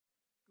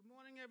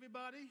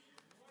everybody.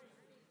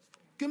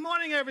 Good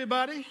morning,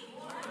 everybody.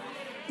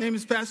 My name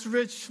is Pastor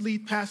Rich,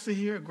 lead pastor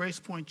here at Grace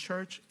Point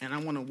Church, and I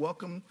want to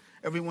welcome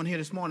everyone here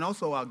this morning.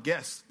 Also, our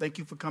guests. Thank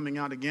you for coming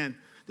out again.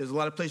 There's a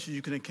lot of places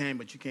you could have came,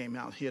 but you came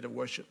out here to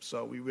worship,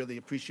 so we really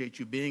appreciate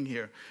you being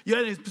here. You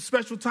had a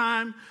special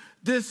time.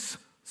 This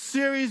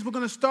series we're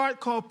going to start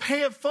called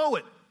Pay It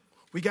Forward.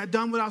 We got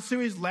done with our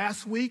series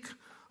last week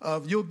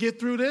of You'll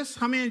Get Through This.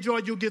 How many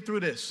enjoyed You'll Get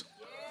Through This?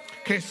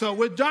 Okay, so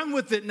we're done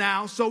with it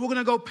now, so we're going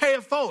to go pay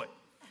it forward,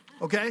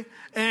 okay?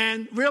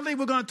 And really,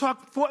 we're going to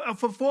talk,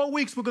 for 4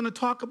 weeks, we're going to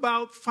talk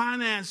about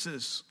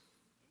finances.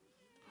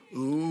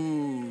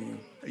 Ooh,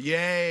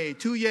 yay,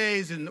 2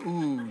 yays and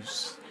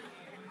oohs.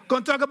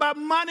 Going to talk about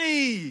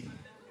money.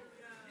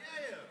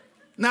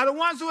 Now, the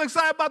ones who are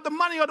excited about the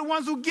money are the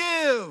ones who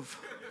give.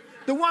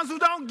 The ones who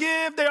don't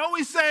give, they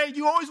always say,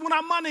 you always want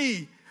our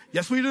money.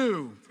 Yes, we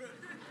do.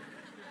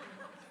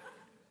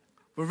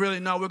 But really,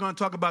 no, we're going to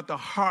talk about the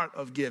heart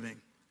of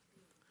giving.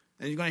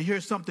 And you're going to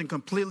hear something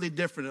completely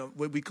different of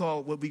what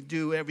we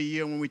do every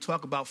year when we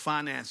talk about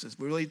finances.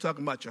 We're really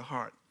talking about your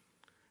heart.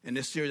 In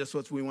this series, that's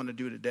what we want to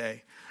do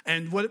today.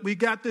 And what we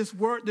got this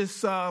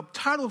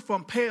title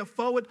from Pay It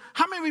Forward.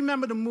 How many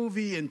remember the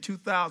movie in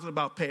 2000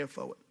 about Pay It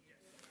Forward?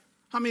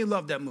 How many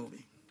loved that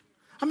movie?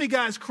 How many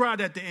guys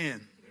cried at the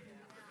end?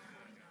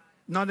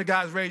 None of the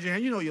guys raised your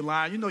hand. You know you're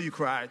lying. You know you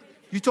cried.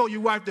 You told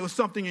your wife there was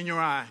something in your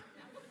eye.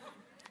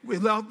 We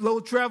loved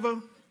little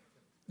Trevor,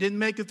 didn't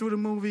make it through the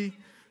movie.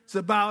 It's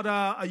about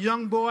a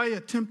young boy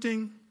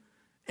attempting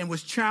and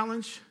was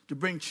challenged to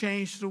bring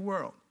change to the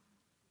world.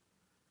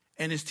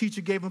 And his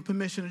teacher gave him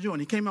permission to do it.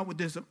 And he came up with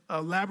this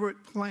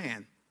elaborate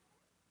plan.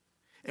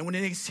 And when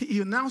he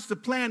announced the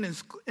plan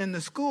in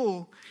the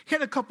school, he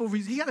had a couple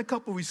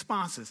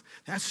responses.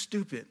 That's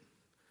stupid.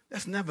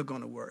 That's never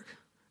going to work.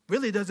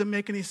 Really doesn't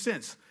make any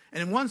sense.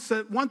 And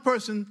one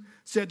person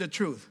said the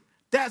truth.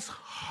 That's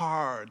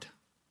hard.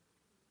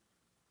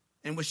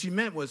 And what she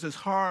meant was it's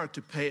hard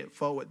to pay it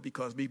forward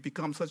because we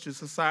become such a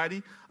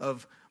society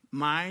of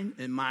mine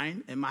and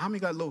mine and mine. How many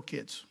got little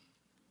kids?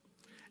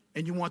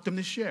 And you want them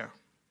to share.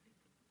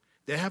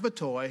 They have a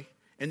toy,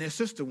 and their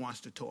sister wants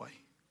the toy.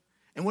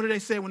 And what do they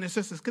say when their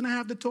sister's, can I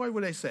have the toy?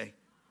 What do they say?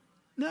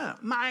 No,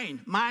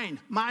 mine, mine,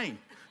 mine.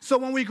 So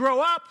when we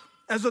grow up,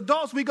 as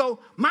adults, we go,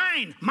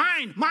 mine,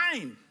 mine,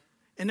 mine.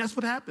 And that's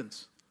what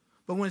happens.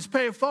 But when it's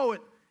pay it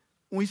forward,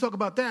 when we talk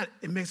about that,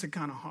 it makes it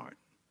kind of hard.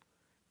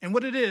 And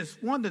what it is,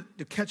 one of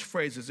the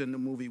catchphrases in the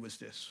movie was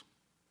this.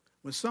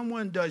 When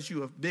someone does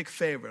you a big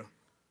favor,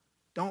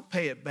 don't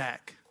pay it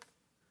back.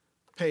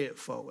 Pay it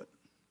forward.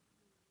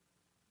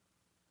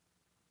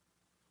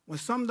 When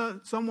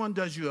someone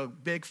does you a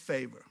big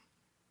favor,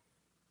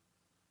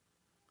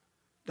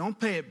 don't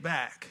pay it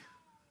back.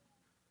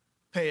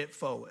 Pay it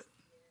forward.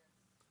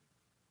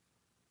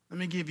 Let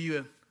me give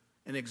you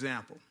an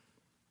example.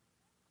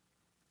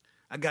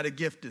 I got a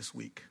gift this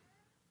week.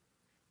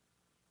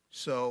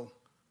 So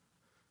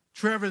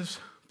Trevor's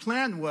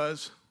plan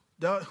was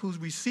those who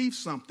received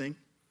something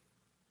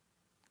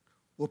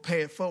will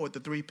pay it forward to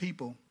 3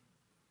 people,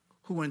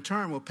 who in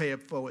turn will pay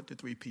it forward to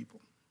 3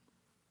 people,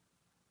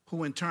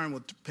 who in turn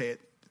will pay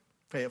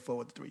it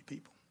forward to 3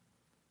 people.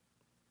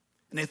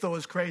 And they thought it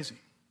was crazy.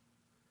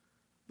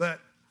 But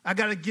I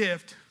got a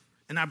gift,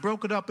 and I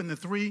broke it up into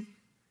 3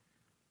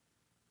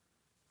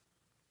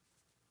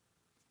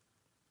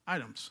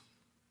 items.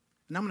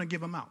 And I'm going to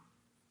give them out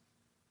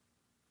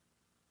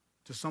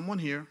to someone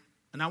here.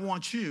 And I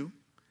want you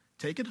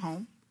to take it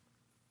home,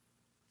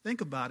 think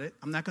about it.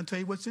 I'm not going to tell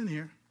you what's in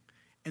here.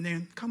 And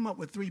then come up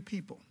with 3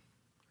 people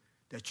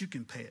that you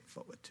can pay it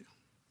forward to.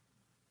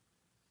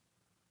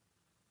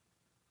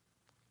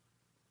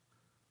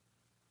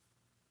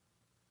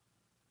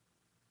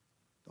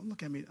 Don't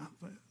look at me.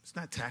 It's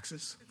not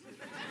taxes.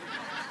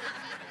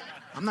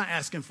 I'm not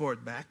asking for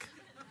it back.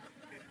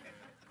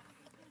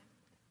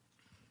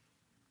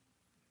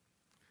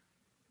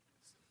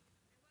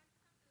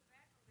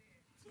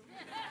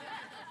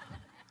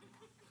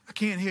 I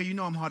can't hear. You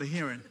know I'm hard of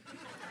hearing.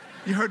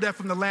 You heard that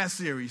from the last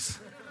series.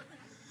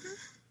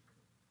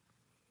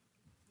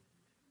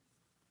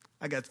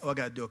 I got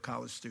to do a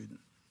college student.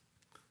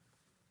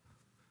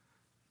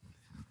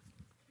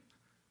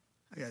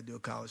 I got to do a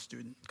college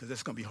student because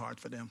that's going to be hard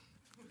for them.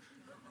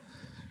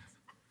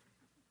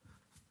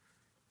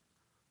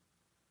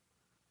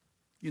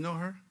 You know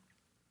her?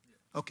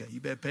 Okay, you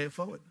better pay it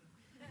forward.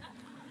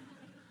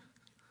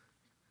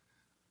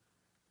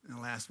 And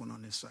the last one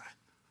on this side.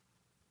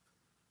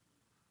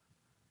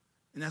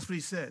 And that's what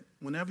he said.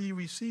 Whenever you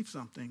receive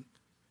something,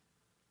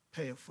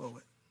 pay it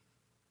forward.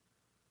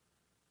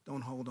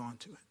 Don't hold on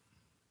to it.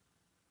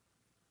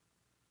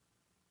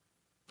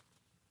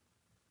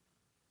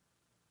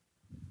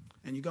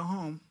 And you go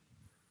home,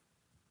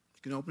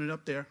 you can open it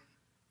up there,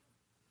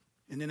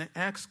 and then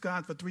ask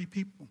God for 3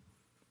 people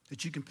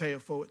that you can pay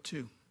it forward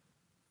to.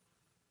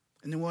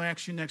 And then we'll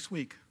ask you next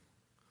week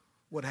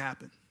what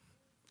happened.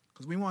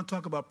 Because we want to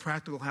talk about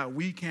practical how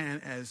we can,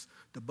 as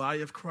the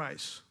body of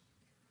Christ,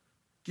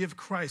 give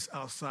Christ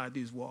outside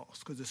these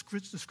walls. Because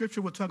the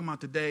scripture we're talking about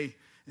today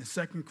in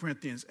 2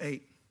 Corinthians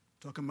 8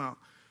 talking about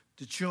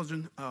the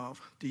children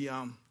of the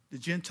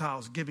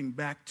Gentiles giving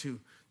back to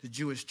the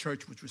Jewish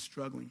church, which was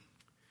struggling.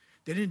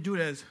 They didn't do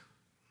it as,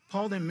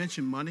 Paul didn't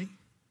mention money.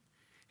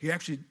 He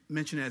actually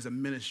mentioned it as a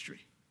ministry.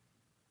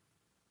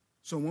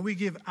 So when we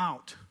give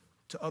out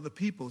to other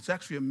people, it's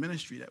actually a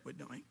ministry that we're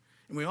doing.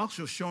 And we're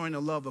also showing the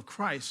love of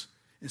Christ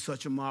in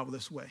such a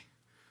marvelous way.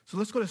 So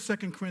let's go to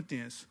 2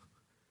 Corinthians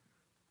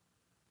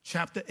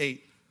chapter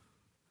 8,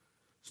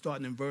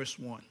 starting in verse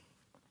 1.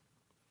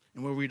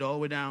 And we'll read all the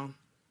way down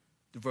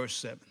to verse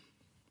 7.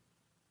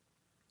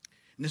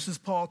 And this is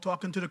Paul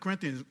talking to the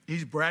Corinthians.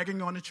 He's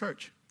bragging on the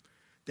church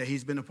that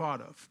he's been a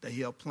part of, that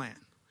he helped plan,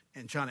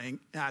 and try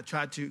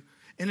to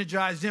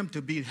energize them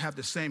to have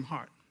the same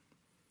heart.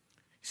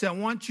 He said, I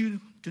want you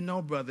to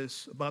know,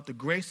 brothers, about the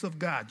grace of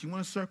God. You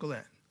want to circle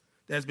that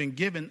has been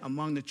given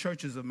among the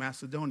churches of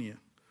Macedonia.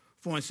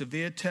 For in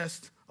severe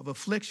tests of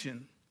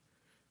affliction,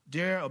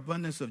 their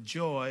abundance of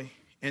joy,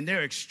 and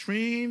their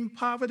extreme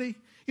poverty.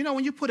 You know,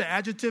 when you put an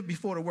adjective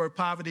before the word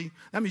poverty,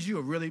 that means you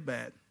are really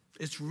bad.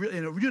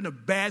 You're in a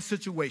bad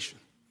situation.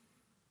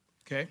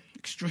 Okay?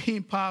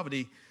 Extreme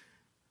poverty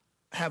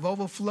have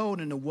overflowed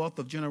in the wealth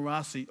of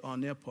generosity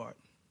on their part.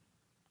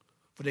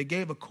 For they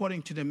gave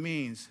according to their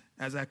means,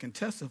 as I can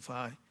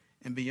testify,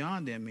 and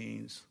beyond their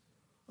means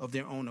of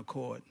their own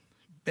accord,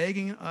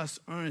 begging us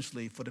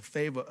earnestly for the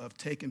favor of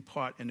taking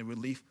part in the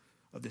relief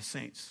of the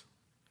saints.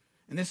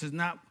 And this is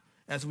not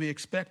as we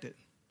expected,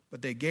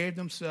 but they gave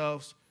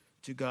themselves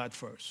to God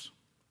first,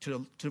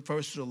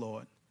 first to the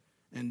Lord,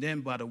 and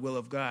then by the will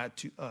of God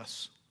to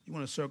us. You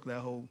want to circle that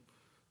whole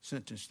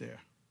sentence there.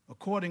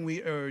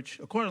 Accordingly,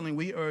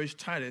 we urge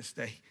Titus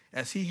that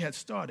as he had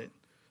started,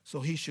 so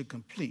he should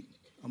complete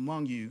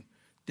among you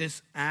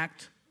this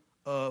act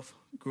of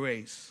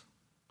grace.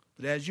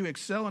 But as you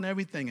excel in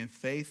everything, in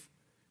faith,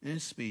 in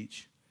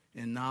speech,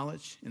 in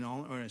knowledge, in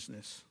all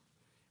earnestness,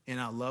 in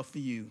our love for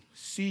you,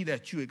 see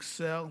that you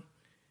excel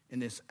in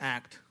this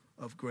act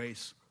of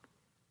grace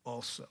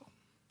also.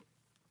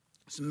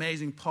 It's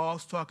amazing.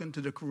 Paul's talking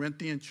to the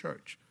Corinthian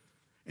church,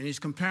 and he's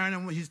comparing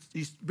them.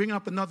 He's bringing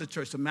up another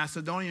church, the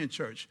Macedonian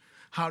church,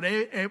 how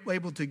they were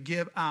able to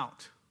give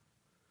out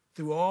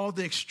through all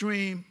the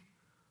extreme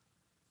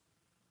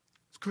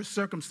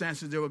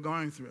circumstances they were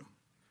going through.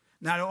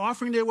 Now, the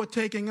offering they were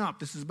taking up,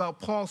 this is about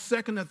Paul's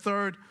second or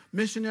third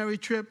missionary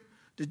trip.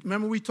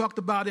 Remember we talked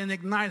about in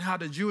Ignite how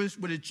with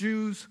the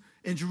Jews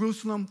in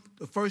Jerusalem,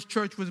 the first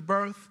church was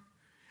birthed,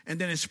 and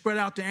then it spread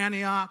out to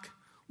Antioch.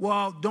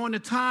 Well, during the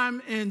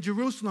time in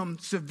Jerusalem,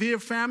 severe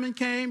famine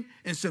came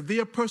and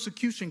severe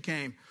persecution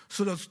came.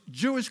 So those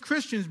Jewish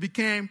Christians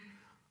became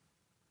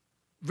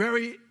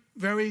very,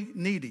 very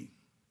needy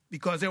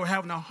because they were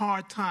having a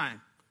hard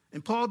time.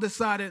 And Paul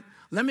decided,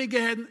 let me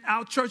get ahead and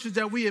our churches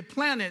that we had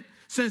planted,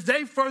 since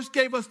they first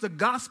gave us the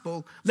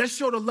gospel, let's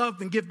show the love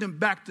and give them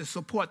back the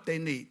support they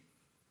need.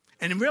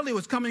 And it really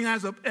was coming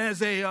as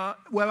a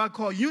what I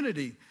call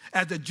unity,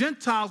 as the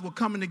Gentiles were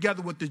coming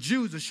together with the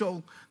Jews to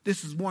show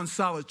this is one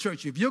solid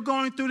church. If you're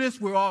going through this,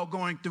 we're all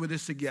going through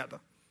this together.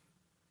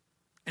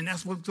 And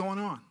that's what's going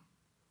on.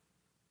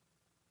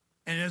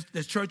 And as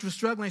the church was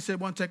struggling, they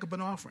said, want to take up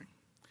an offering.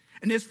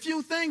 And there's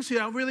few things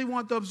here I really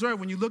want to observe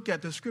when you look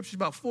at the scriptures,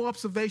 about 4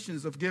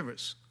 observations of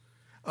givers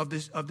of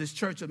this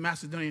church, of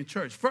Macedonian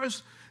church.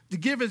 First, the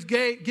givers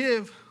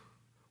give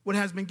what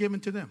has been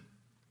given to them.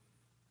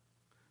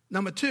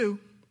 Number 2,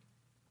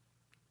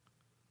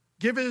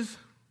 givers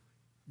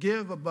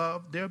give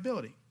above their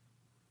ability.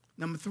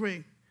 Number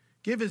 3,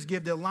 givers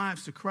give their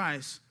lives to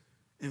Christ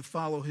and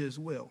follow his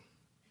will.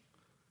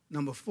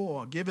 Number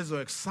 4, givers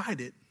are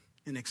excited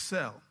and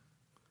excels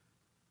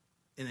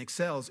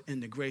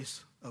in the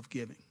grace of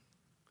giving.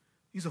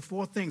 These are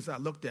 4 things I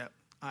looked at,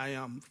 I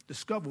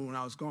discovered when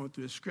I was going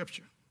through the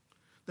scripture.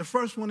 The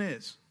first one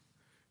is,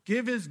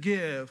 givers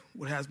give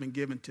what has been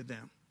given to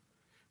them.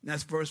 And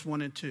that's verse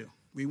 1 and 2.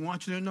 We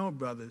want you to know,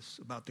 brothers,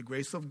 about the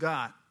grace of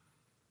God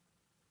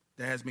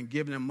that has been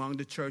given among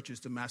the churches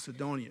to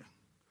Macedonia.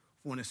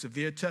 For in a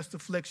severe test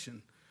of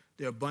affliction,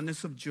 their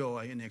abundance of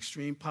joy and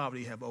extreme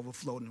poverty have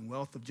overflowed in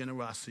wealth of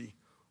generosity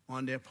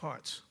on their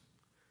parts.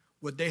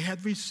 What they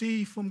had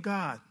received from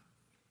God,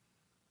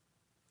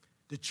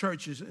 the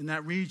churches in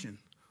that region,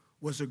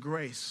 was a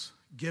grace.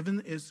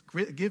 Giving is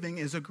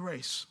a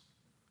grace.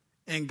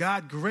 And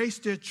God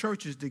graced their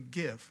churches to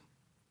give.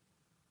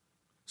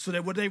 So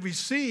that what they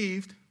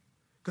received,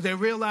 because they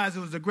realized it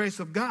was the grace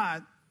of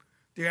God,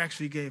 they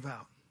actually gave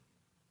out.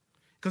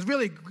 Because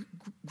really,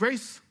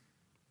 grace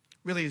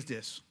really is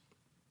this.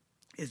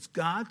 It's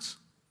God's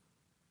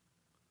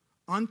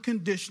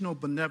unconditional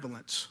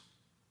benevolence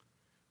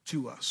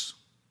to us.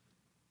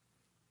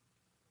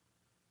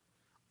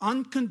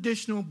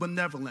 Unconditional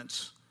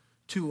benevolence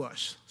to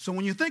us. So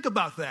when you think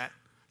about that,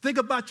 think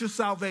about your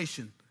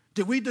salvation.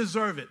 Did we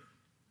deserve it?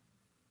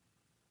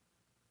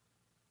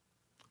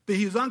 But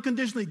he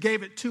unconditionally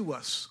gave it to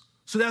us.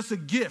 So that's a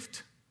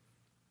gift.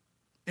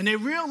 And they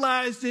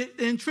realized the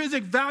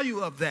intrinsic value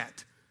of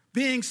that.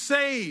 Being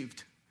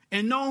saved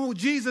and knowing who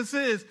Jesus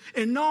is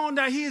and knowing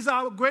that he is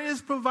our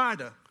greatest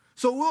provider.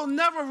 So we'll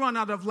never run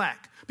out of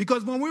lack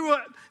Because when we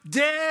were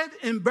dead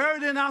and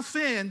buried in our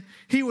sin,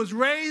 he was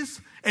raised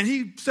and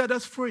he set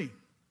us free.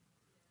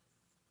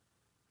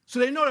 So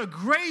they know the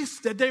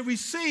grace that they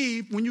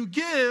receive when you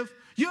give,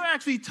 you're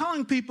actually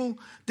telling people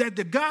that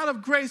the God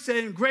of grace that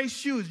in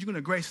grace you, you're going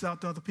to grace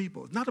out to other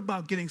people. It's not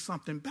about getting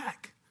something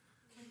back.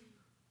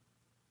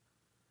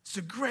 It's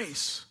a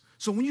grace.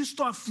 So when you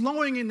start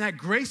flowing in that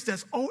grace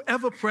that's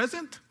ever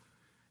present,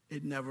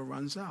 it never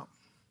runs out.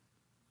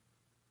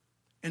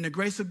 And the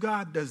grace of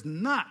God is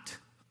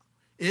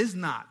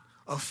not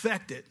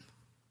affected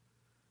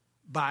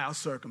by our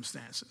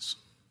circumstances.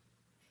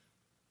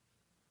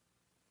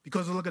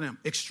 Because look at them,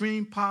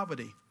 extreme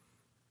poverty.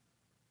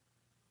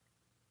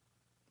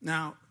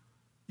 Now,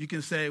 you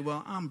can say,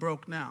 well, I'm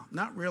broke now.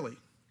 Not really.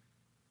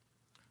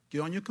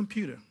 Get on your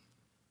computer.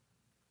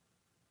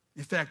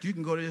 In fact, you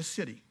can go to this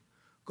city.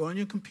 Go on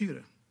your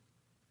computer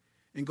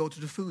and go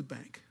to the food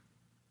bank.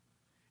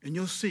 And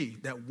you'll see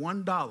that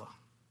 $1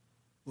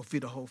 will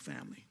feed a whole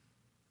family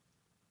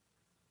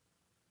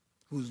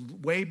who's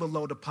way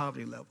below the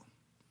poverty level.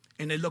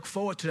 And they look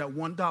forward to that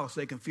 $1 so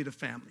they can feed a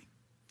family.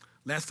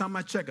 Last time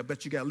I checked, I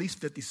bet you got at least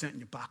 50 cents in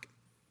your pocket.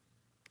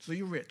 So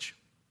you're rich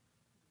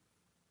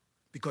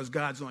because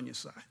God's on your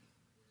side.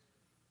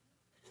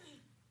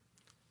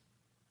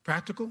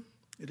 Practical?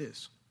 It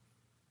is.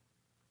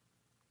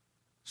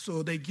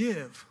 So they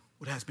give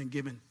what has been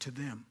given to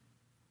them.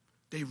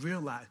 They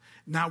realize.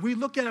 Now, we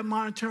look at it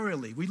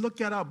monetarily. We look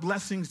at our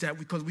blessings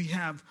because we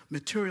have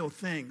material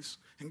things.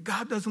 And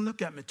God doesn't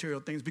look at material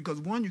things because,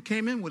 one, you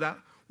came in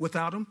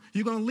without them.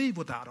 You're going to leave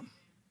without them.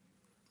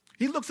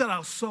 He looks at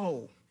our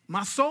soul.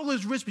 My soul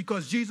is rich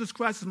because Jesus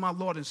Christ is my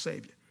Lord and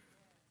Savior.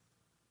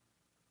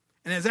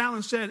 And as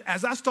Alan said,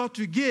 as I start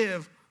to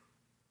give,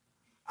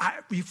 I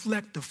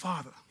reflect the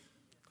Father.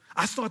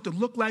 I start to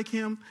look like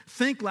him,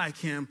 think like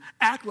him,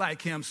 act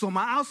like him. So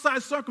my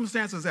outside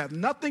circumstances have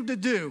nothing to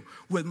do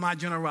with my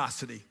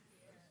generosity.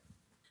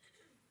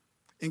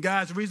 And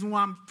guys, the reason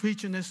why I'm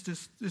preaching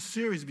this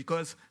series is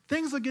because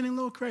things are getting a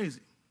little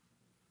crazy.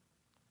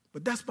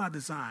 But that's by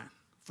design,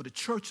 for the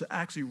church to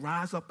actually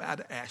rise up out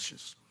of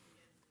ashes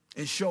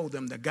and show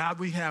them that God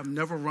we have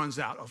never runs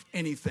out of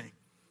anything.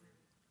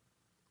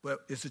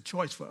 But it's a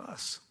choice for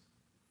us.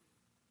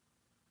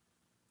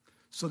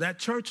 So that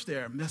church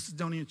there,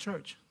 Macedonian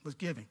church, was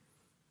giving.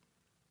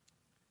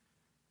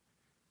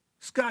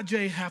 Scott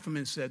J.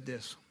 Hafferman said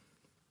this: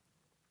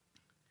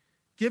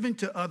 giving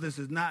to others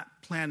is not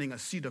planting a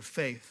seed of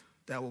faith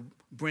that will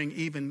bring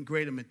even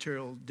greater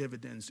material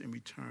dividends in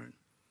return.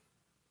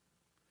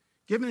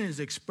 Giving is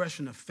the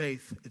expression of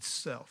faith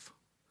itself.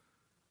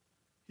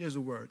 Here's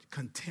a word: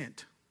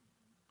 content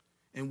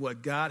in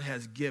what God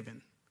has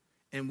given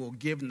and will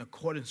give in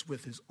accordance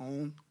with his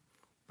own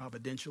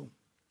providential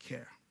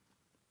care.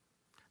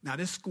 Now,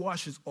 this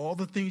squashes all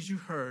the things you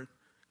heard,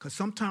 because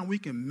sometimes we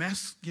can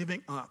mess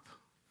giving up.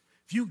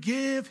 If you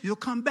give, he'll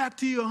come back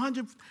to you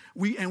 100.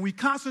 We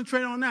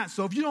concentrate on that.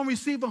 So if you don't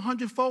receive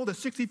 100-fold, a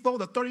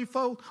 60-fold, a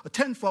 30-fold, a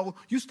 10-fold,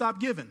 you stop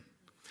giving.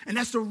 And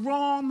that's the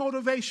wrong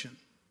motivation.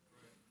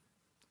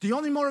 The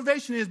only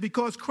motivation is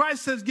because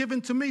Christ has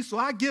given to me, so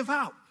I give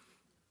out.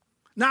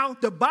 Now,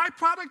 the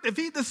byproduct, if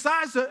he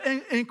decides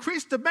to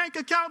increase the bank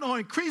account or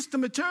increase the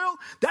material,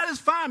 that is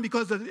fine,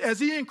 because as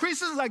he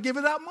increases, I give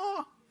it out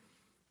more.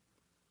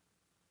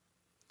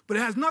 But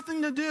it has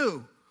nothing to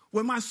do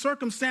with my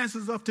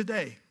circumstances of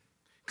today,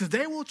 because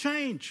they will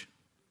change.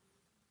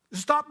 The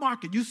stock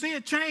market, you see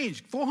it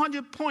change.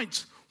 400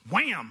 points,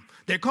 wham!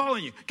 They're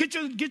calling you. Get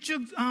your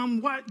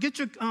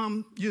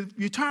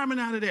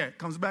retirement out of there. It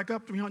comes back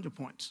up 300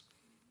 points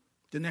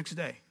the next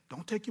day.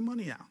 Don't take your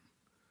money out.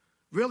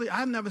 Really,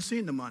 I've never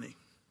seen the money.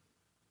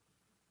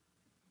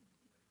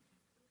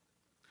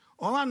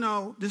 All I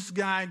know, this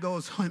guy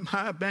goes on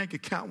my bank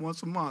account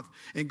once a month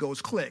and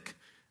goes click.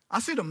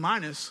 I see the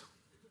minus.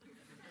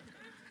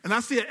 And I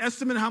see an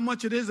estimate of how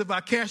much it is if I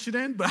cash it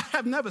in, but I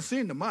have never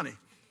seen the money.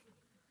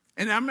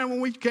 And I remember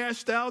when we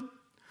cashed out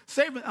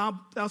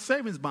our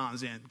savings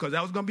bonds in, because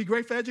that was going to be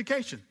great for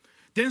education.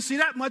 Didn't see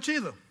that much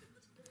either.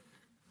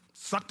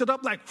 Sucked it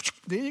up like,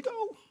 there you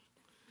go.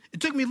 It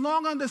took me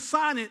longer to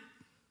sign it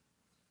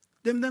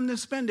than them to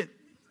spend it.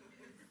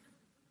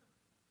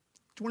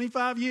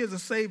 25 years of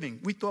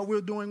saving. We thought we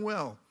were doing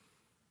well.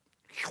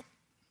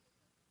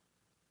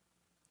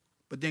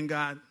 But then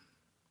God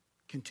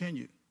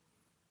continued.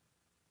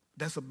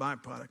 That's a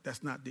byproduct.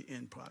 That's not the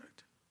end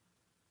product.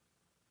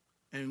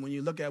 And when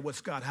you look at what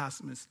Scott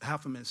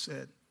Hafferman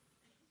said,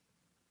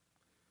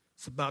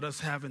 it's about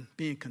us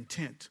being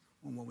content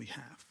on what we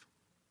have.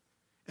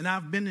 And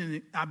I've been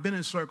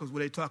in circles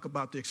where they talk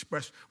about the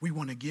expression, we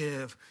want to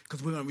give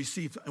because we're going to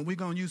receive, and we're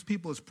going to use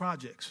people as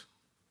projects.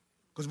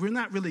 Because we're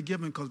not really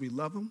giving because we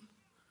love them.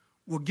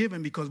 We're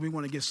giving because we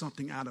want to get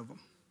something out of them.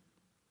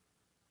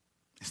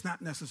 It's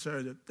not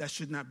necessary. That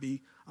should not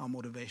be our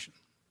motivation.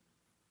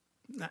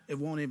 It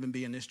won't even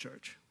be in this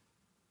church.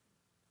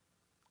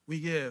 We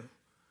give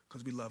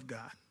because we love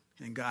God.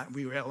 And God,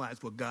 we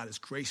realize what God has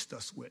graced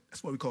us with.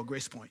 That's what we call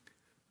Grace Point.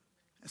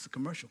 That's a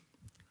commercial.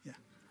 Yeah.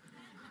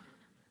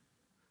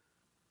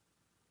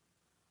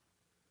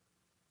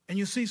 And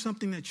you see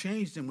something that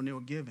changed them when they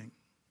were giving.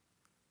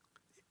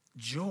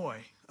 Joy,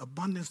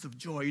 abundance of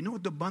joy. You know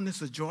what the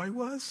abundance of joy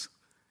was?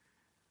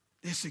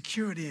 Their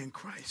security in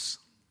Christ.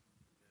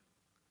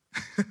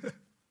 That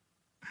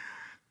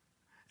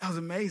was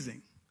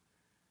amazing.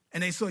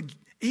 And they saw,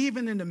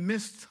 even in the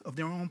midst of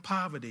their own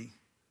poverty,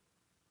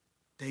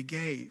 they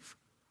gave,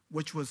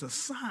 which was a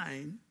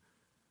sign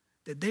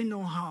that they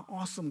know how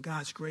awesome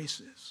God's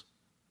grace is.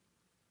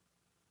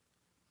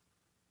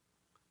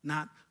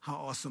 Not how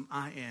awesome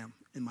I am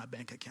in my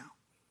bank account.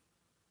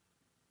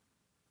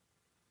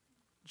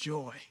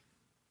 Joy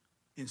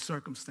in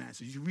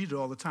circumstances. You read it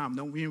all the time.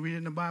 Don't we read it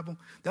in the Bible?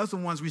 Those are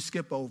the ones we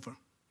skip over.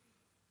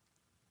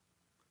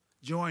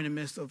 Joy in the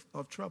midst of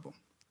trouble.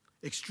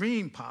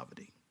 Extreme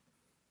poverty.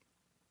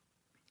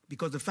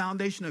 Because the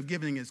foundation of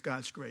giving is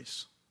God's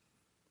grace.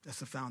 That's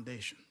the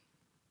foundation.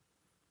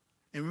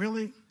 And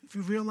really, if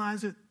you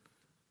realize it,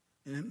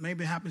 and it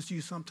maybe happens to you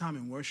sometime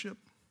in worship,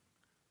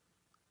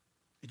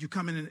 if you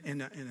come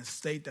in a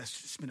state that's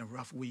just been a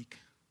rough week,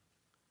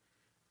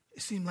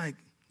 it seems like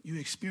you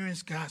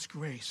experience God's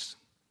grace,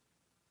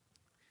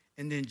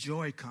 and then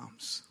joy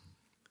comes,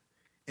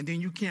 and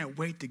then you can't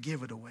wait to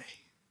give it away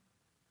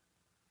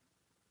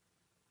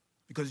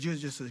because you're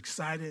just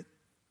excited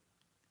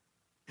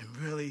and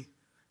really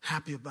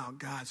happy about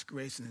God's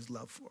grace and his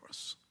love for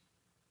us.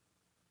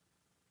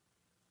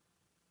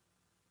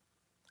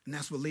 And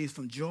that's what leads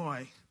from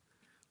joy,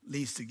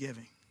 leads to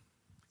giving.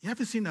 You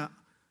ever seen a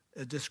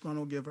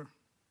disgruntled giver?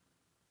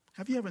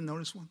 Have you ever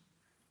noticed one?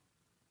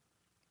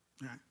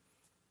 All right.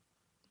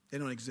 They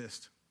don't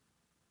exist.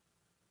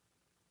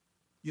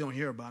 You don't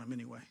hear about them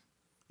anyway.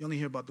 You only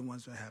hear about the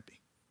ones that are happy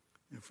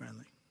and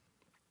friendly.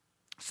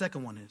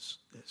 Second one is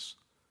this.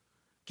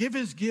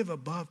 Givers give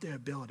above their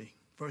ability.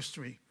 Verse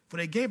 3. For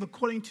they gave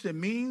according to their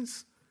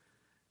means,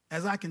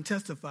 as I can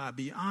testify,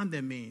 beyond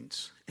their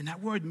means. And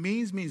that word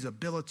means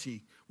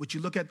ability, which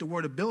you look at the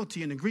word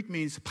ability in the Greek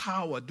means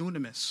power,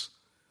 dunamis.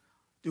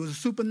 There was a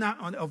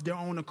supernatural of their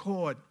own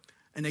accord,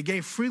 and they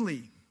gave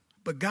freely.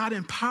 But God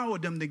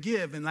empowered them to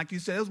give. And like you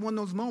said, it was one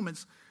of those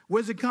moments.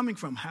 Where's it coming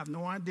from? I have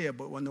no idea,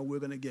 but we know we're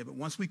going to give it.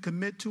 Once we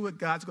commit to it,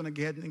 God's going to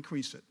go ahead and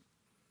increase it.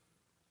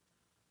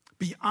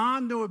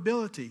 Beyond their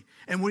ability.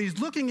 And what he's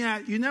looking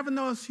at, you never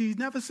notice, he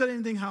never said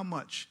anything how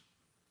much.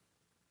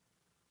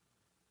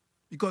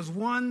 Because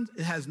one,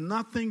 it has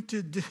nothing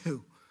to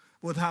do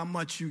with how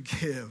much you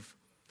give.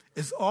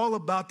 It's all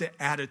about the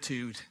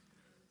attitude.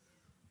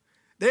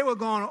 They were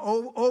going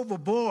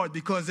overboard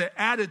because their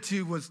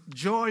attitude was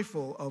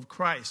joyful of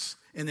Christ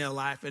in their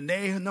life. And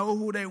they know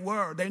who they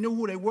were. They knew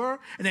who they were,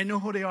 and they know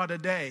who they are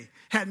today.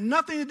 Had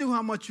nothing to do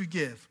how much you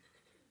give.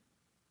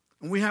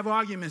 And we have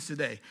arguments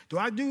today. Do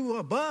I do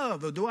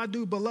above or do I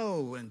do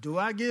below? And do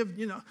I give,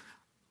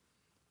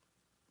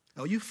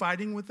 Are you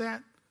fighting with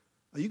that?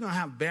 Are you going to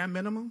have bare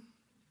minimum?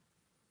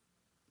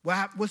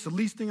 What's the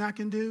least thing I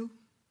can do?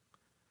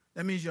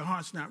 That means your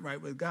heart's not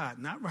right with God,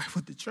 not right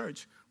with the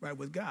church, right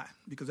with God.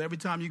 Because every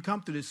time you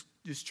come to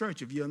this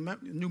church, if you're a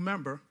new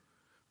member,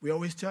 we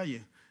always tell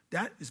you,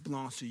 that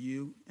belongs to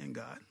you and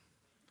God.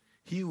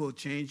 He will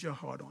change your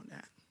heart on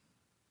that.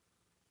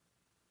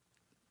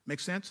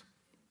 Make sense?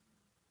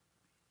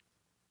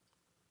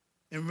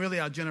 And really,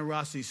 our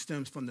generosity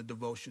stems from the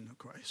devotion of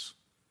Christ.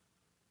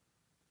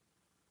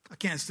 I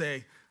can't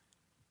say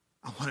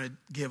I want to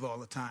give all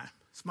the time.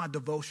 It's my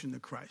devotion to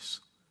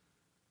Christ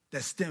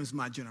that stems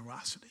my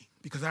generosity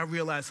because I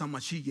realize how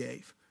much he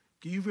gave.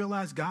 Do you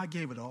realize God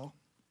gave it all?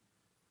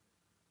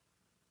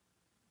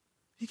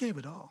 He gave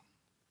it all.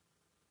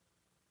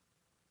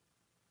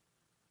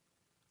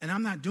 And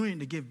I'm not doing it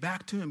to give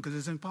back to him because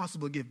it's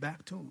impossible to give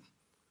back to him.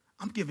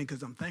 I'm giving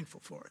because I'm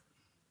thankful for it.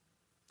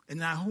 And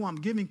now who I'm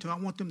giving to, I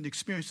want them to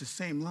experience the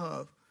same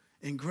love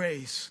and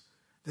grace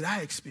that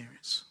I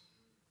experience.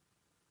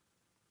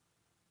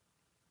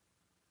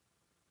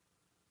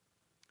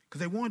 Because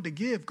they wanted to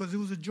give because it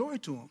was a joy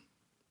to them.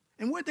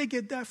 And where'd they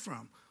get that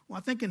from? Well,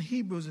 I think in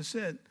Hebrews it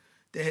said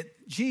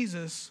that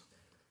Jesus,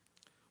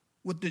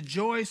 with the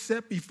joy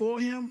set before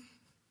him,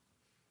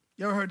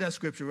 you ever heard that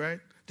scripture, right?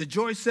 The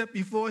joy set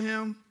before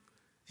him,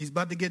 he's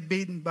about to get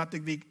beaten, about to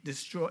be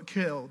destroyed,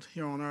 killed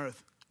here on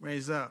earth,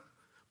 raised up.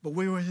 But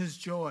we were his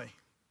joy.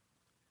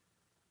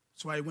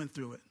 That's why he went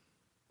through it.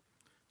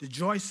 The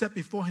joy set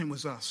before him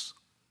was us.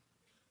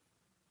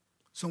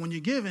 So when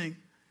you're giving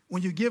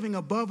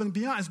above and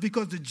beyond, it's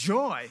because the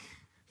joy,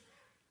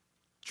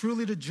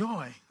 truly the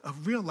joy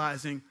of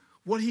realizing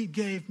what he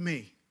gave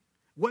me,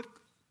 what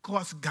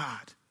cost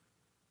God,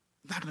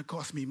 not going to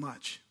cost me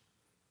much.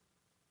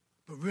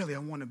 But really, I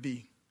want to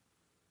be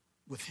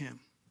with him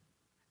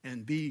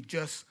and be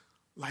just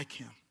like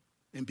him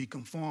and be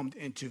conformed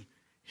into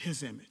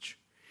his image.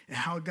 And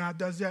how God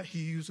does that, he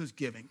uses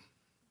giving.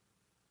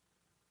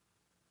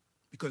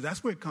 Because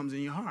that's where it comes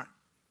in your heart.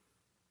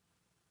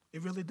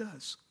 It really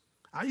does.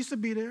 I used to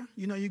be there.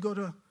 You go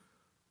to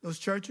those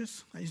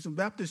churches. I used to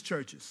Baptist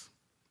churches.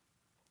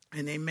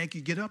 And they make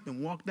you get up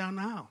and walk down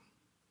the aisle.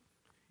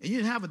 And you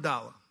didn't have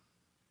 $1.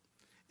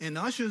 And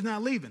the usher's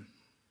not leaving.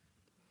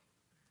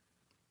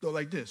 Go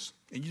like this.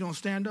 And you don't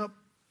stand up.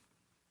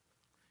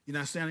 You're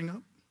not standing up?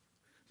 And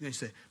they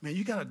say, man,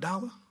 you got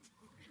 $1?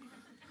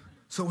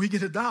 So we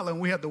get $1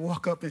 and we have to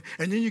walk up and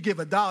then you give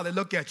 $1, they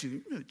look at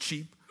you,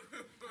 cheap.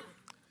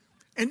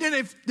 And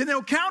then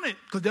they'll count it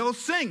because they'll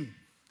sing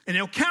and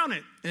they'll count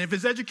it. And if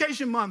it's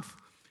education month,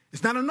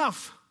 it's not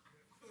enough.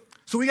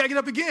 So we got to get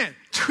up again.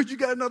 Dude, you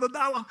got another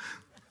 $1?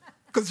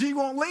 Because he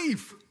won't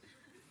leave.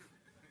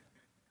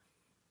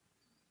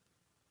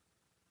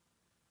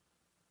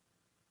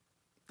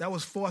 That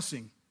was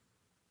forcing,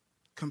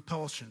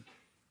 compulsion.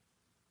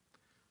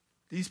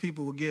 These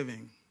people were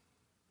giving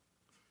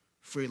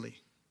freely,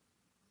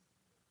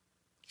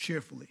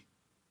 cheerfully.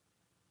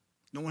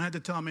 No one had to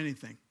tell them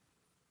anything.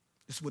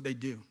 This is what they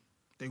do.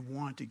 They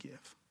want to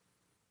give.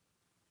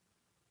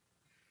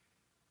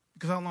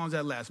 Because how long does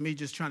that last? Me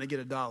just trying to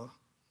get $1,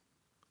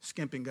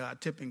 skimping God,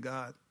 tipping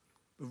God.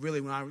 But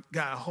really, when I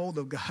got a hold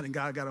of God and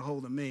God got a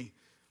hold of me,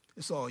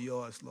 it's all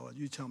yours, Lord.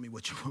 You tell me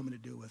what you want me to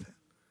do with it.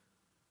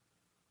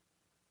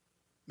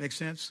 Make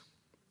sense?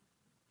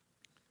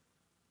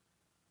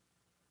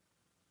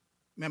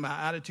 Remember,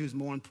 our attitude is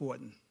more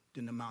important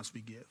than the amounts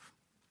we give.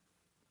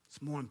 It's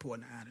more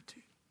important than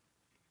attitude.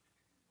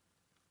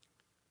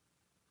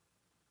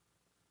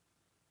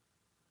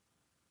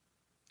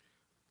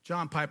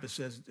 John Piper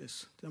says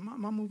this.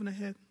 Am I moving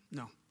ahead?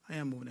 No, I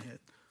am moving ahead.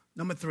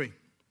 Number 3,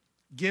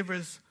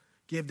 givers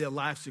give their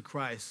lives to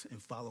Christ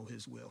and follow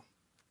his will.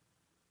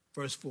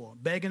 Verse 4,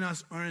 begging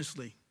us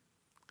earnestly.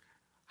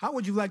 How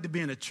would you like to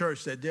be in a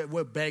church that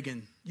we're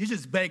begging? You're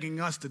just begging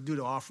us to do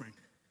the offering.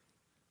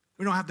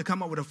 We don't have to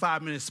come up with a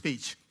 5-minute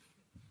speech.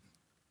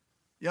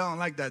 Y'all don't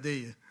like that, do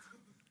you?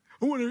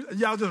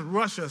 Y'all just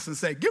rush us and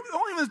say,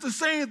 don't even have to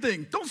say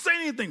anything. Don't say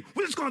anything.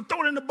 We're just going to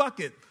throw it in the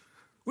bucket.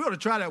 We ought to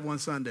try that one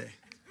Sunday.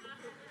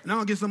 And I'm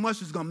going to get so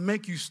much it's going to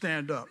make you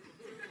stand up.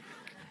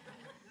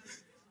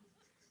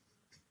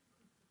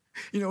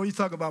 You know, when you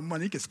talk about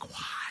money, it gets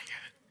quiet.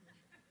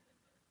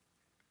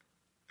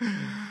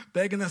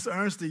 Begging us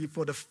earnestly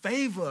for the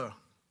favor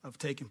of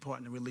taking part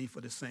in the relief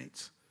of the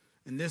saints.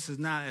 And this is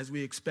not as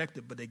we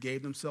expected, but they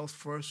gave themselves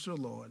first to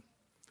the Lord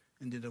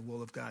and did the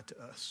will of God to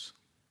us.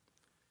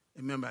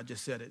 And remember, I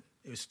just said it.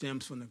 It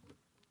stems from the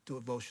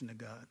devotion to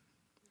God.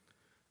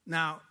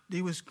 Now,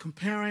 he was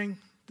comparing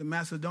the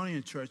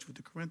Macedonian church with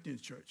the Corinthian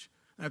church.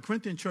 Now, the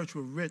Corinthian church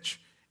were rich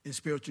in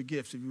spiritual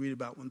gifts, if you read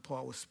about when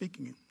Paul was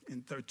speaking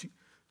in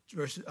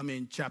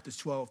chapters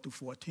 12 through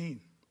 14.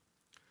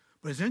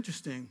 But it's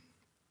interesting.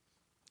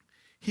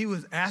 He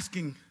was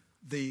asking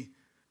the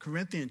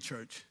Corinthian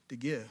church to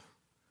give.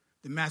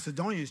 The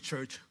Macedonian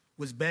church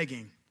was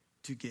begging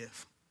to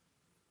give.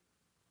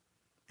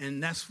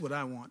 And that's what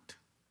I want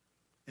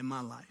in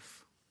my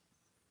life.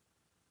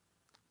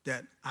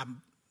 That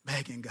I'm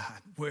begging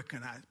God, where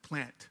can I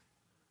plant?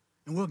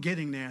 And we're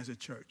getting there as a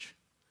church.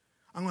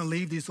 I'm going to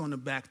leave these on the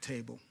back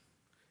table.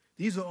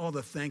 These are all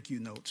the thank you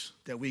notes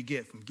that we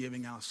get from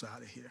giving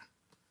outside of here,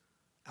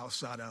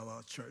 outside of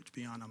our church,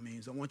 beyond our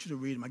means. I want you to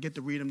read them. I get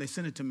to read them. They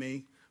send it to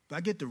me, but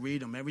I get to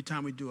read them every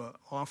time we do an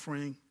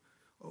offering,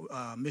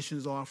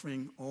 missions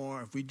offering,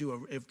 or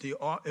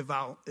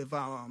if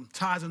our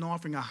tithes and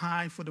offering are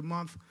high for the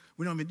month,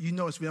 we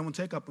don't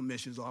take up a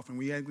missions offering.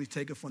 We actually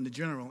take it from the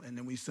general and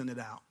then we send it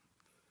out,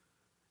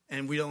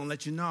 and we don't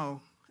let you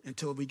know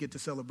until we get to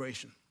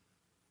celebration.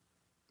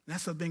 And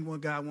that's the thing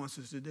what God wants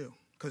us to do,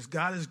 because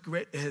God is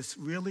great, has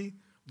really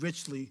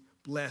richly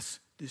blessed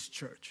this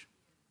church.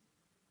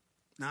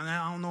 Now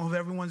I don't know if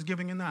everyone's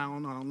giving or not. I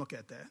don't know. I don't look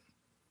at that.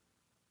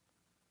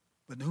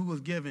 But who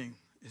was giving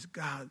is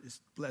God is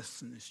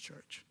blessing this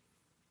church.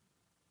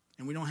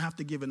 And we don't have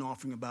to give an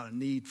offering about a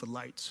need for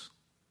lights.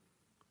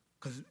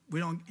 Because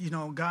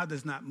God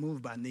does not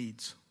move by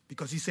needs,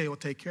 because he said he'll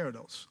take care of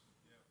those.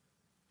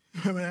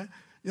 Yeah. Remember that?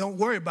 You don't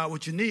worry about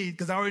what you need,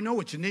 because I already know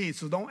what you need.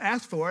 So don't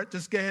ask for it.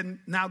 Just go ahead and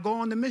now go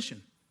on the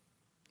mission.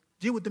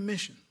 Deal with the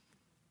mission.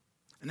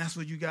 And that's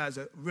what you guys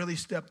have really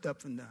stepped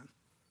up and done.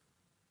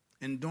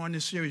 And during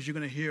this series, you're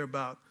going to hear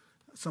about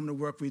some of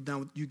the work we've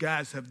done, you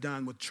guys have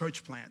done with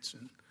church plants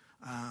and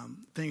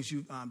things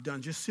you've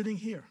done just sitting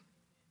here.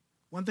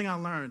 One thing I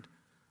learned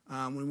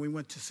when we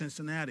went to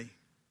Cincinnati,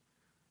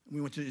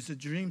 it's a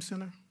Dream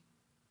Center.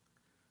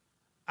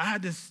 I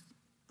had this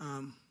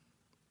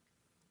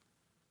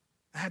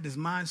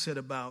mindset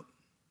about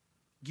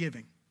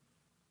giving.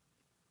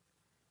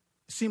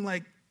 It seemed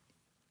like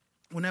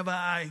whenever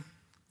I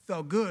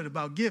felt good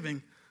about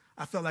giving,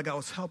 I felt like I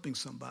was helping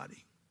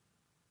somebody.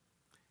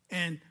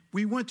 And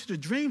we went to the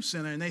Dream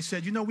Center, and they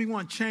said, we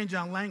want to change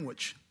our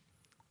language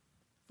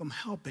from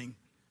helping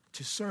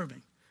to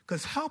serving.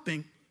 Because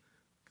helping,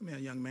 come here,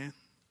 young man.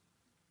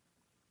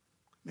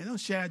 Man, don't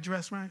Shad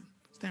dress right?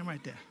 Stand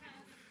right there.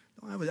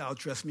 Don't ever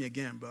outdress me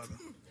again, brother.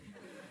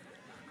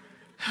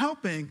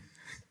 Helping,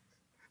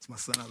 it's my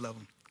son, I love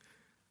him.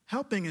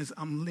 Helping is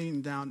I'm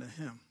leaning down to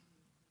him,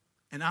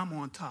 and I'm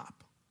on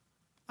top.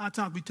 A lot of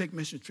times we take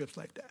mission trips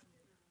like that,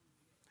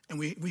 and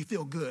we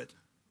feel good.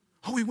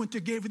 Oh, we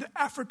gave it to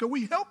Africa.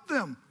 We helped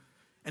them.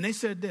 And they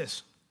said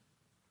this,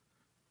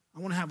 I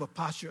want to have a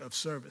posture of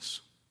service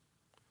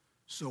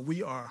so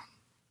we are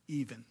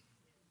even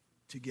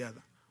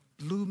together.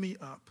 blew me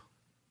up.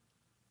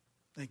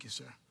 Thank you,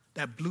 sir.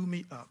 That blew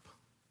me up.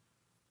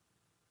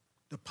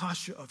 The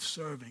posture of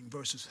serving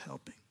versus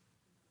helping.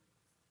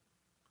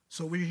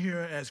 So we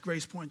here as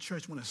Grace Point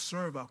Church want to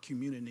serve our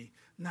community,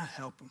 not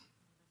help them.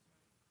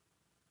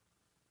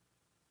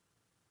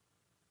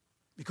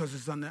 Because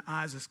it's on the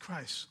eyes of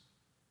Christ.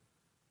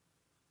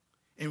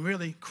 And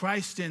really,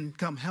 Christ didn't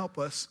come help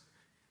us.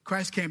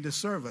 Christ came to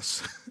serve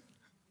us.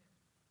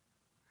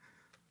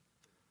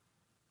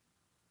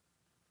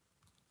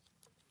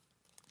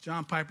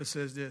 John Piper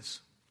says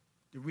this,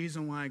 the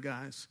reason why,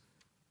 guys,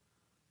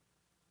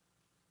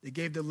 they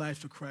gave their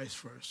life to Christ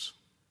first.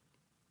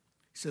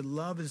 He said,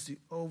 love is the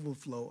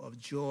overflow of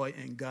joy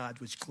in God,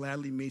 which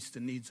gladly meets the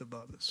needs of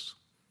others.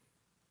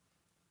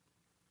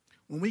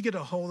 When we get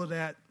a hold of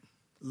that,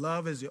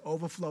 love is the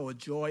overflow of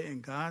joy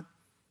in God,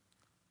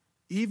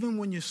 even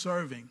when you're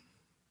serving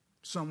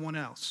someone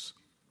else,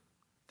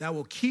 that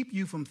will keep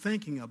you from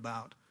thinking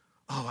about,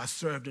 oh, I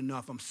served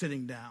enough, I'm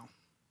sitting down.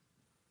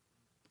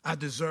 I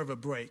deserve a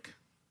break.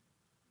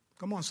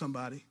 Come on,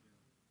 somebody.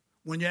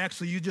 When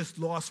you just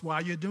lost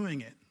while you're doing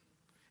it.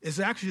 It's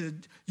actually,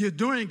 you're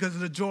doing it because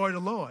of the joy of the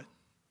Lord.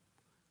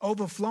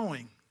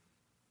 Overflowing.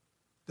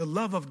 The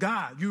love of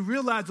God. You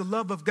realize the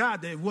love of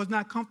God, that it was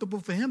not comfortable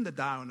for him to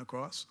die on the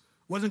cross.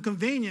 It wasn't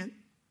convenient,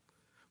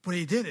 but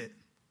he did it.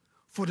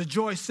 For the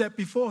joy set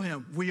before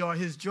him, we are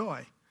his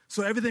joy.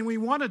 So everything we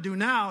want to do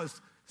now is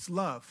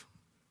love.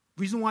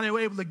 The reason why they were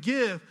able to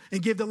give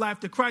and give their life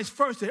to Christ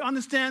first, they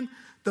understand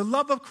the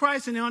love of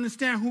Christ and they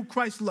understand who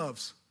Christ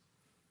loves.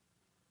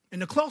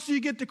 And the closer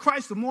you get to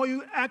Christ, the more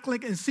you act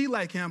like and see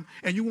like him,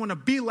 and you want to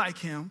be like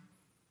him.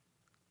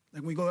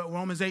 Like we go to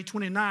Romans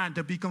 8:29,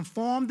 to be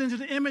conformed into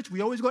the image.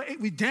 We always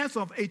we dance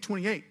off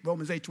 8:28,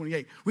 Romans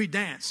 8:28. We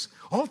dance.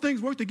 All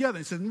things work together.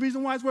 It says the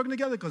reason why it's working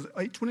together because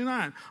 8:29,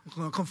 I'm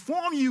going to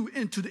conform you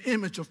into the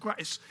image of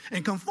Christ.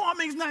 And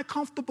conforming is not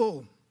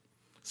comfortable,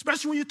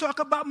 especially when you talk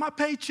about my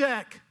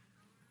paycheck.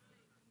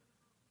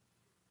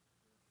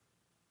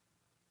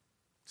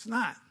 It's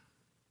not.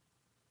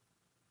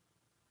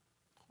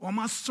 Or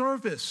my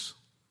service.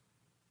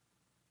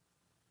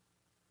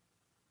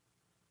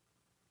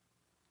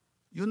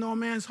 You know a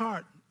man's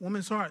heart,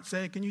 woman's heart.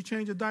 Say, can you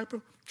change a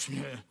diaper?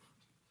 Yeah.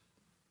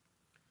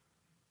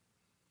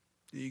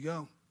 There you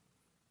go.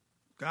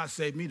 God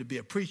saved me to be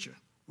a preacher.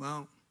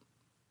 Well,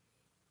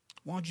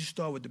 why don't you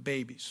start with the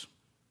babies?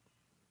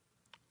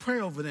 Pray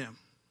over them,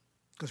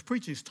 because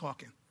preaching is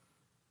talking.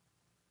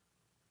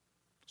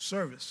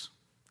 Service,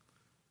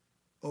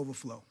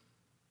 overflow.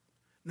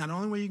 Now, the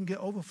only way you can get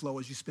overflow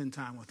is you spend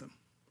time with them.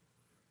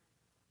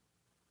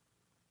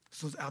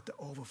 So it's out to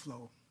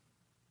overflow.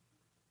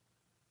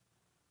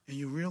 And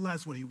you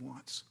realize what he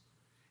wants.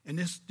 And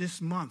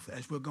this month,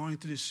 as we're going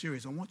through this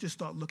series, I want you to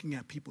start looking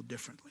at people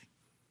differently.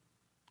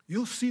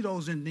 You'll see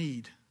those in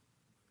need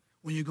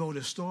when you go to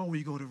the store, when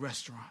you go to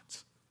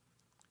restaurants.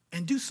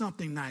 And do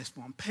something nice for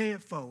them. Pay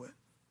it forward.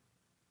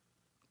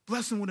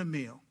 Bless them with a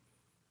meal.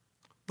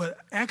 But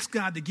ask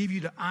God to give you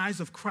the eyes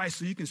of Christ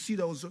so you can see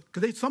those.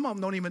 Because some of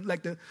them don't even,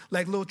 like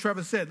little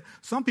Trevor said,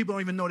 some people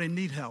don't even know they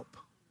need help.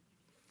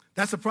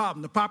 That's the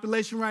problem. The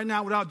population right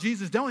now without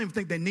Jesus, they don't even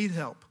think they need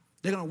help.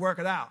 They're going to work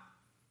it out.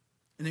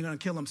 And they're going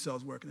to kill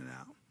themselves working it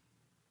out.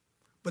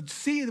 But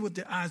see it with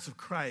the eyes of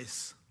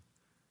Christ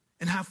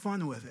and have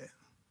fun with it.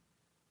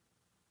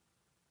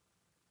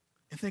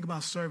 And think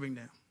about serving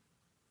them.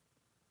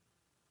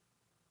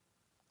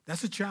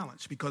 That's a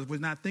challenge because we're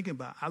not thinking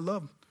about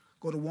it.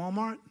 Go to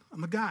Walmart,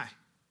 I'm a guy.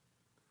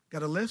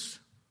 Got a list?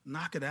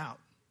 Knock it out.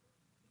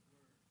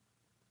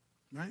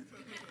 Right?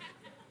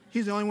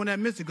 He's the only one that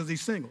missed it because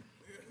he's single.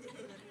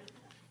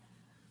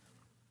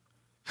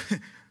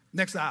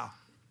 Next aisle.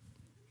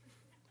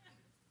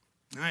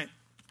 All right.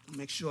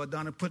 Make sure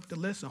Donna put the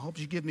list. I hope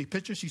she gives me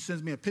pictures. She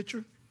sends me a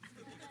picture.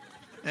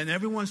 And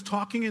everyone's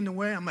talking in the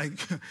way. I'm like,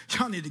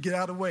 y'all need to get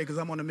out of the way because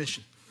I'm on a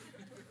mission.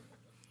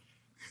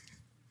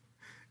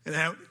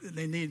 And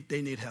they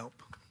need help.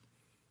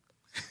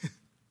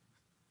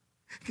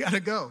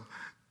 Gotta go.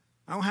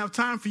 I don't have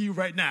time for you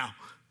right now,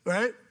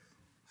 right?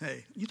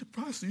 Hey, you the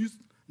prostitute?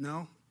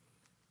 No,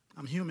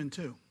 I'm human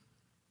too.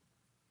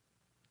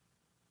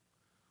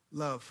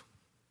 Love.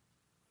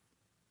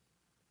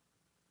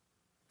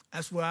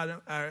 That's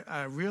what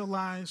I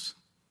realize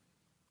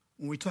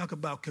when we talk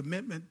about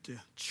commitment to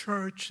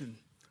church and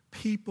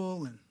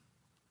people, and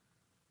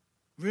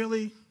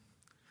really,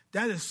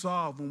 that is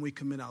solved when we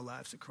commit our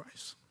lives to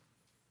Christ.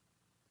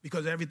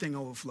 Because everything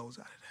overflows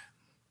out of that.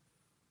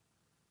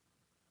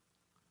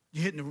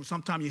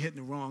 Sometimes you're hitting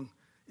the wrong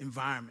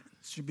environment.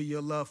 It should be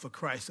your love for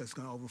Christ that's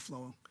going to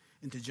overflow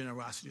into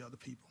generosity to other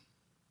people.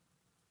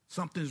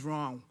 Something's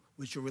wrong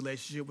with your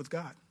relationship with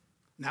God.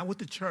 Not with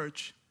the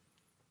church,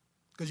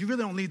 because you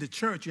really don't leave the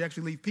church, you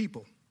actually leave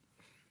people.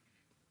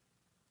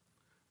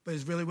 But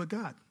it's really with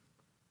God.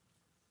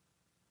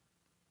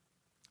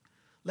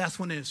 Last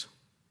one is,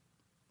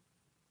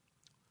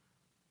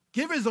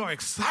 givers are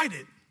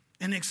excited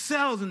and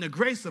excels in the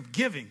grace of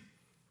giving.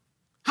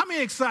 How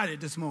many excited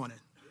this morning?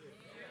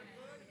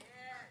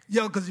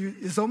 Yo, because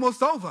it's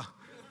almost over.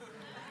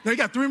 Now you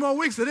got 3 more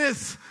weeks of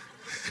this.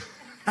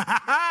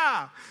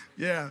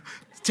 Yeah.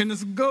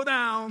 Tendency to go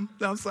down.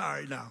 I'm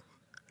sorry, no.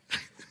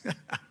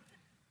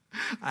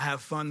 I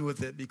have fun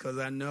with it because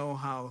I know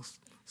how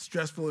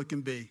stressful it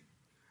can be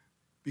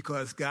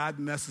because God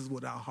messes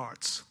with our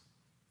hearts.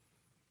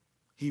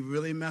 He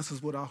really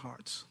messes with our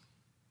hearts.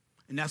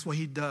 And that's what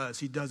he does.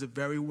 He does it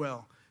very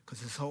well because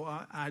his whole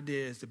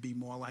idea is to be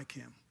more like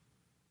him.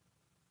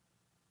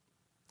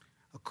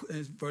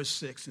 Verse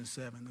 6 and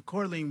 7.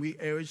 Accordingly, we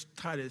urge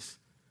Titus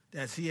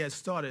that as he has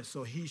started,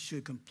 so he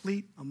should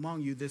complete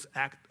among you this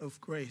act of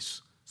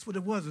grace. That's what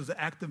it was. It was an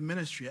act of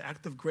ministry, an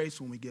act of grace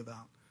when we give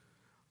out.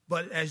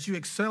 But as you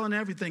excel in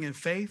everything, in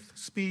faith,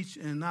 speech,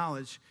 and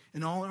knowledge,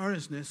 in all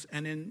earnestness,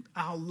 and in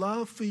our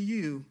love for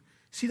you,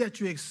 see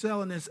that you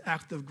excel in this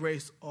act of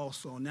grace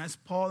also. And that's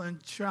Paul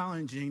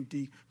challenging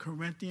the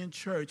Corinthian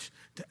church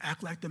to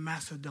act like the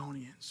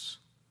Macedonians.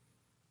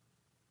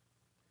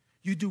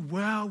 You do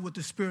well with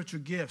the spiritual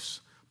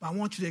gifts, but I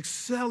want you to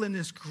excel in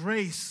this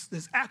grace,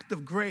 this act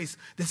of grace,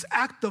 this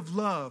act of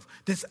love,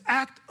 this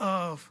act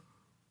of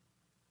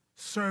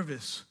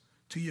service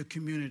to your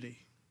community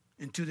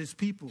and to this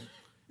people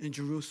in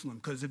Jerusalem.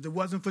 Because if it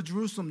wasn't for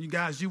Jerusalem, you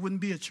guys, you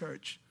wouldn't be a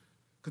church.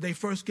 Because they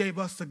first gave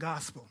us the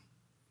gospel.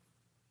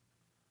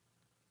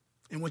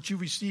 And what you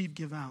receive,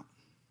 give out.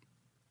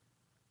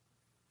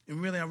 And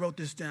really, I wrote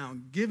this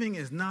down. Giving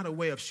is not a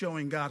way of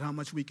showing God how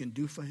much we can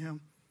do for him,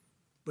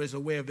 but it's a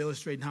way of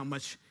illustrating how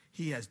much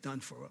he has done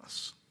for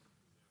us.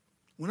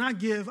 When I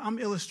give, I'm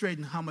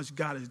illustrating how much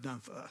God has done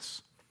for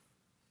us.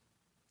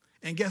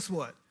 And guess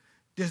what?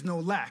 There's no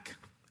lack.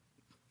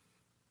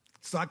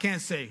 So I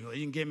can't say, well,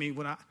 you can give me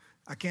what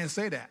I can't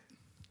say that.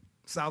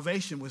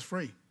 Salvation was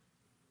free.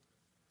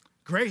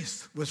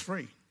 Grace was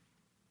free.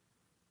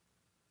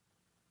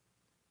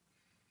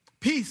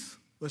 Peace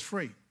was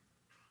free.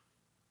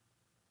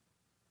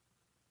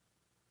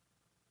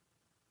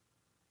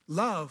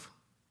 Love,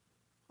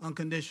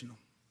 unconditional.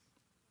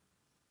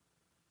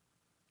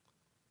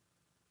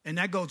 And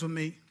that goes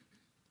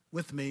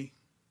with me,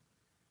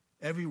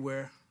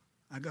 everywhere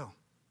I go.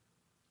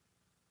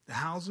 The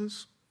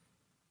houses,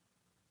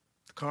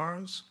 the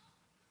cars,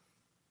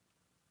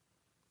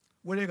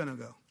 where are they going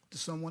to go? To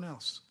someone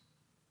else.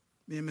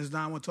 Me and Ms.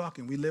 Don were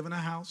talking. We live in a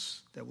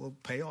house that will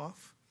pay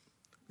off,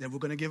 that we're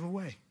going to give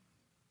away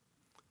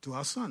to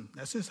our son.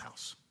 That's his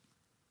house.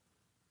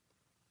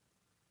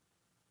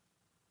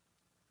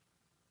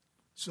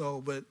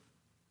 So, but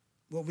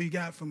what we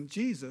got from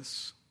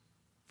Jesus,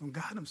 from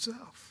God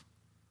himself,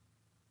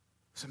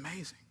 it's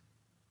amazing.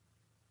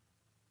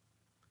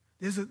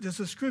 There's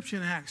a scripture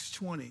in Acts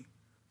 20,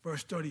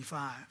 verse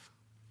 35.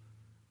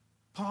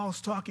 Paul's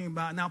talking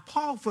about, now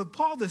for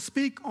Paul to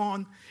speak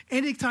on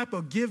any type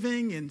of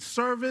giving and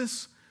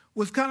service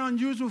was kind of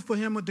unusual for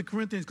him with the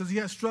Corinthians because he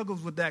had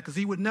struggles with that because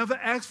he would never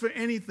ask for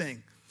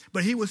anything.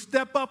 But he would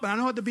step up, and I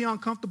know it had to be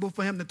uncomfortable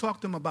for him to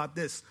talk to him about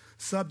this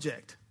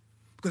subject.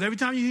 Because every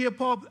time you hear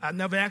Paul, I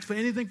never asked for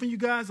anything from you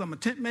guys. I'm a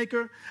tent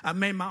maker. I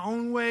made my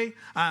own way.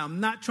 I am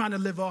not trying to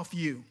live off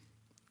you.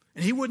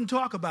 And he wouldn't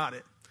talk about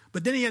it.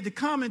 But then he had to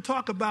come and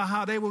talk about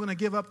how they were going to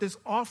give up this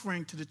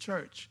offering to the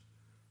church.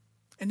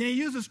 And then he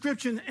used a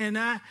scripture in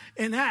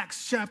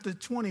Acts chapter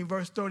 20,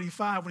 verse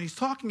 35, when he's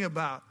talking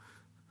about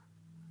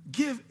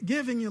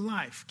giving your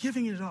life,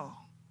 giving it all.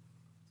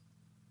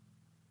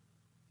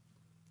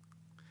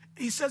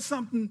 He said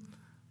something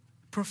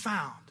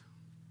profound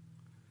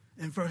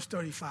in verse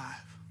 35.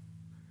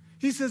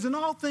 He says, in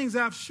all things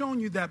I've shown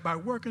you that by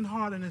working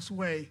hard in this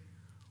way,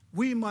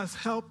 we must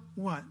help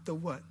what? The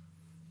what?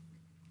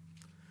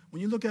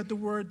 When you look at the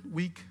word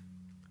weak,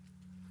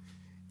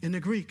 in the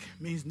Greek,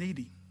 means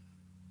needy.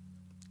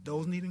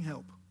 Those needing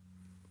help.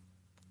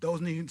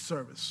 Those needing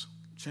service.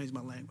 Change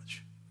my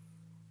language.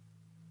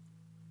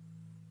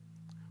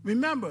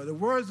 Remember the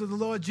words of the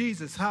Lord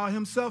Jesus, how he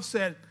himself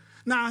said,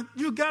 now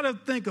you got to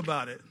think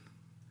about it.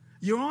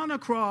 You're on a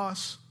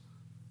cross.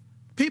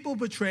 People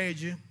betrayed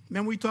you.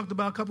 Remember we talked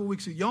about a couple of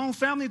weeks ago. Your own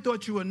family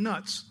thought you were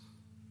nuts.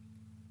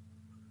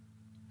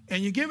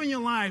 And you're giving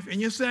your life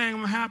and you're saying,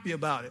 I'm happy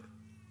about it.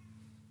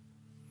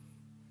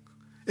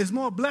 It's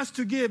more blessed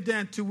to give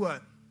than to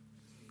what?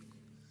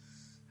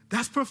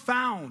 That's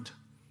profound.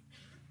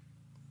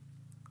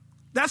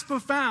 That's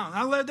profound.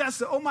 I let that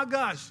say, oh my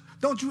gosh,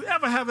 don't you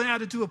ever have an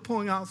attitude of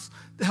pulling out,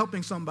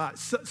 helping somebody,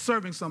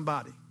 serving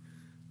somebody.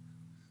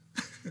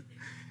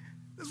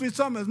 This is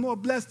something that's more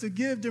blessed to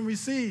give than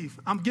receive.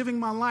 I'm giving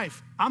my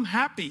life. I'm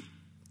happy.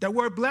 That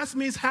word blessed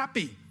means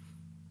happy.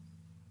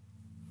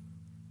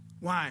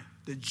 Why?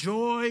 The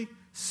joy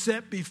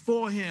set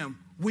before him.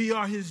 We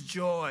are his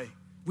joy.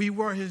 We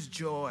were his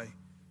joy.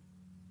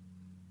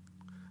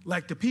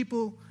 Like the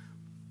people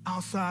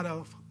outside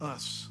of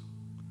us.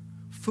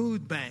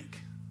 Food bank.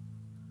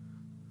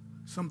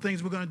 Some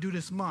things we're going to do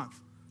this month.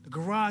 The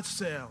garage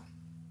sale.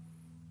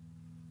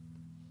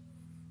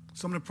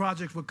 Some of the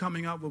projects we're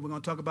coming up with, we're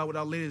going to talk about with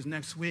our leaders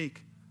next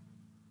week.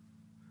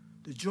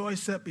 The joy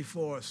set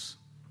before us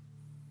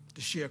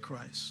to share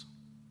Christ.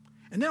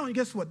 And then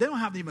guess what? They don't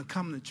have to even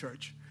come to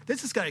church. They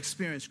just got to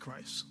experience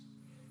Christ.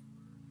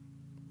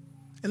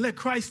 and let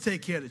Christ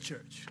take care of the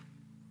church.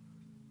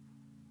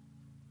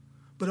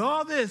 But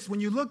all this,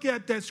 when you look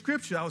at that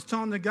scripture, I was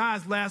telling the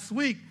guys last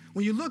week,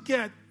 when you look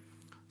at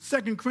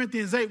 2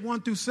 Corinthians 8,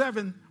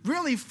 1-7,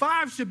 really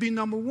 5 should be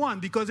number 1,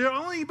 because they're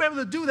only able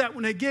to do that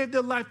when they gave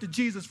their life to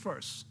Jesus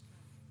first.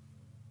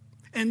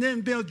 And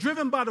then they're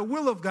driven by the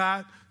will of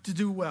God to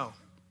do well.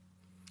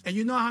 And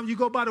you know how you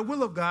go by the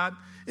will of God?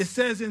 It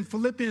says in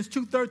Philippians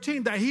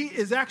 2:13 that he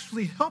is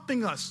actually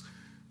helping us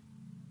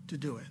to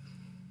do it.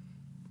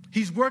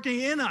 He's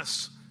working in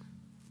us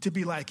to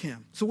be like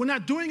him. So we're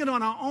not doing it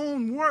on our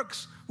own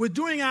works. We're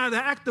doing it out of the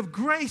act of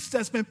grace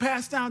that's been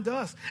passed down to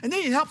us. And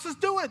then he helps us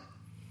do it.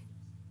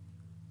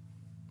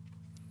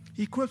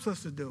 He equips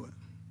us to do it.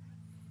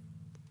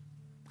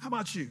 How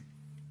about you?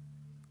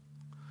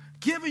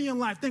 Giving your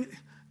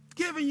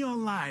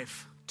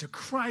life to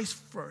Christ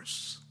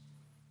first.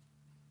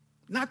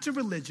 Not to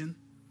religion.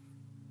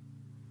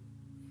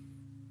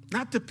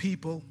 Not to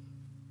people.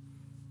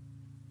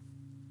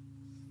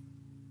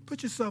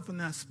 Put yourself in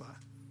that spot.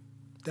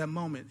 That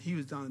moment he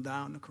was going to die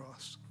on the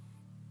cross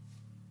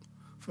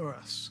for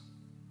us.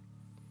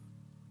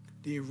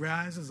 He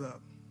rises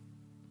up,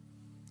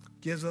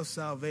 gives us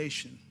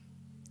salvation,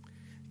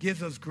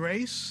 gives us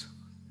grace,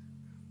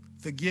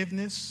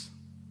 forgiveness,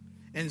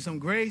 and some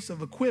grace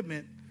of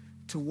equipment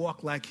to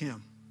walk like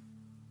him.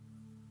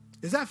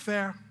 Is that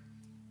fair?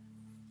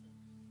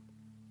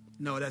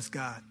 No, that's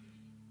God.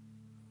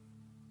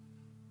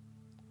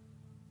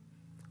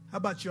 How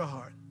about your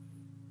heart?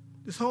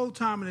 This whole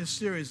time in this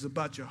series is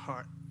about your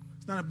heart.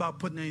 It's not about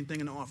putting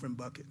anything in the offering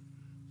bucket.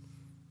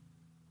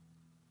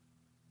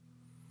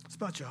 It's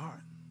about your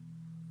heart.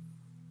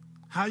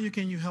 How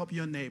can you help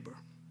your neighbor?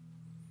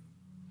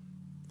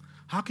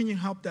 How can you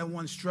help that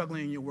one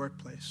struggling in your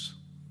workplace?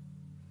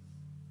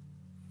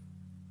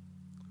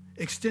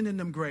 Extending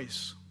them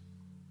grace.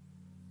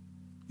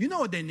 You know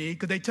what they need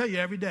because they tell you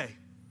every day.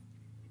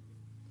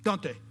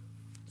 Don't they?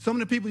 Some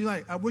of the people you're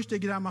like, I wish they'd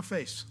get out of my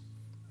face.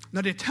 Now,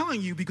 they're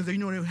telling you because they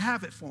know they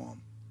have it for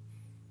them.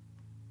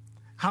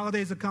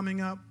 Holidays are coming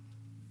up.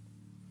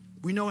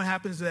 We know what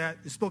happens that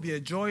it's supposed to be a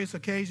joyous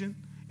occasion,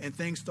 and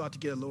things start to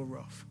get a little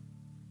rough.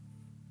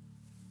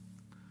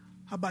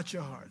 How about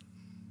your heart?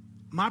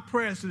 My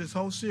prayer to this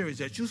whole series is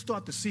that you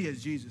start to see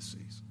as Jesus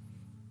sees.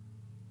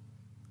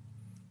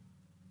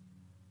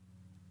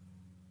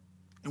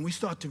 And we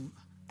start to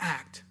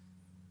act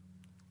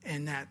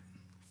in that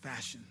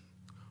fashion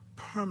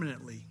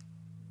permanently.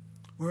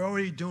 We're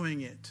already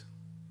doing it.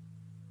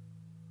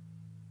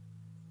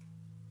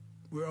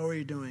 We're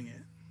already doing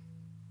it.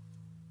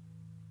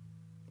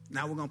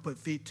 Now we're going to put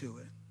feet to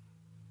it.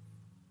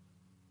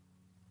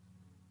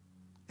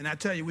 And I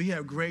tell you, we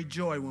have great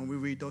joy when we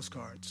read those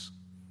cards.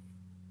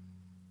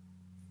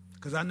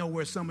 Because I know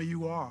where some of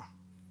you are.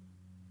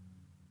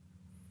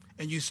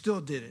 And you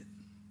still did it.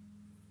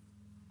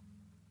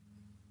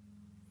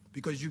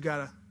 Because you got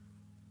a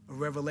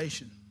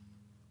revelation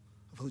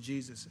of who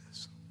Jesus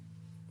is.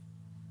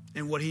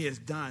 And what he has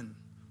done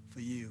for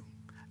you.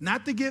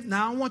 Not to give,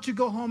 now I want you to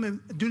go home and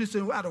do this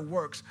out of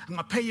works. I'm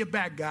going to pay you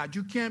back, God.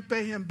 You can't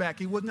pay him back.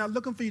 He was not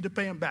looking for you to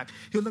pay him back.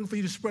 He was looking for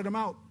you to spread them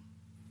out.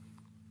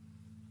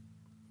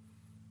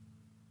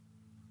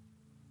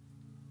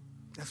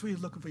 That's what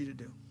he's looking for you to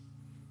do.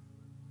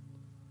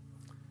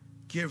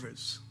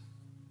 Givers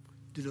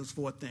do those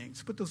 4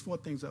 things. Put those 4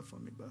 things up for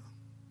me, brother.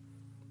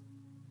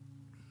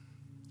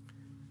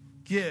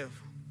 Give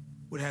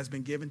what has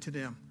been given to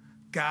them.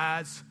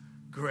 God's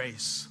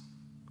grace.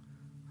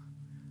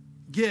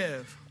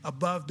 Give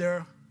above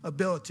their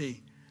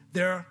ability,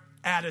 their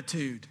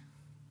attitude.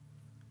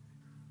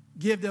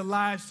 Give their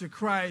lives to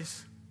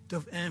Christ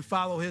and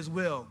follow his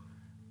will,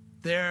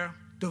 their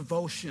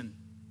devotion.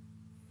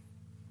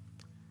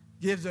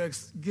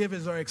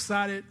 Givers are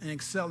excited and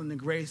excel in the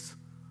grace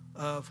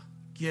of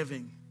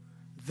giving,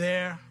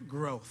 their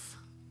growth.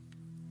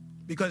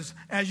 Because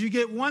as you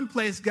get one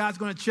place, God's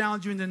going to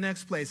challenge you in the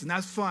next place, and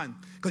that's fun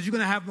because you're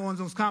going to have one of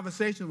those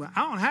conversations with,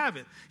 I don't have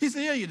it. He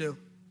said, yeah, you do.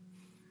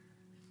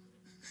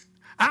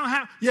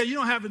 You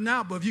don't have it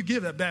now, but if you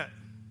give it back.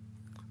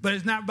 But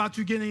it's not about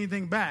you getting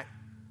anything back.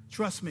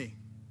 Trust me,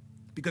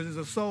 because there's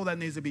a soul that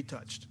needs to be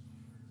touched.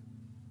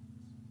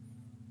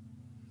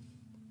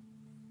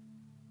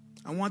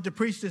 I want to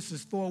preach this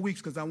 4 weeks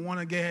because I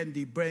want to go ahead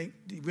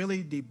and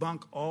really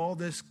debunk all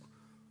this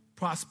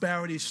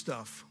prosperity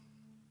stuff.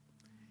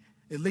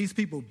 It leaves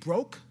people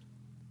broke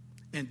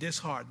and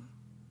disheartened.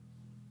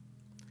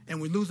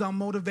 And we lose our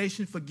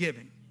motivation for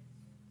giving.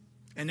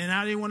 And then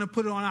now they want to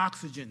put it on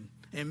oxygen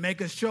and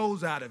make us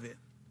shows out of it.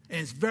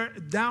 And it's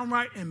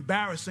downright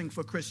embarrassing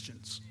for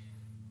Christians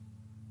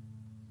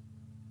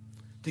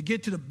to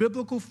get to the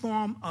biblical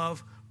form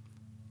of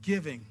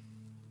giving.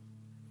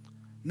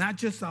 Not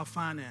just our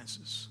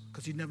finances,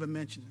 because he never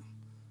mentioned them.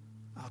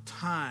 Our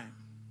time,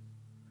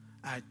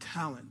 our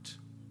talent.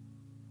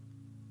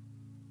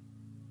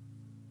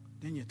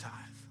 Then your tithe.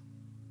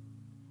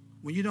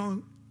 When you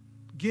don't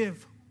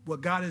give what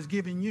God has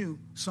given you,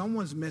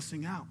 someone's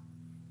missing out.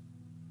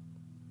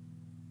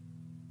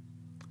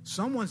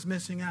 Someone's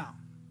missing out.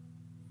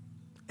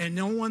 And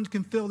no one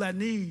can fill that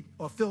need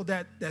or fill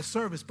that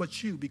service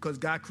but you, because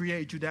God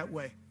created you that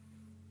way.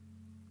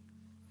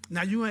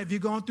 Now, if you're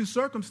going through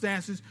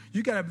circumstances,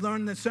 you got to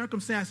learn that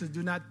circumstances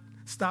do not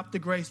stop the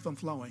grace from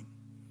flowing.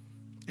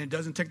 And it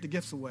doesn't take the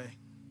gifts away.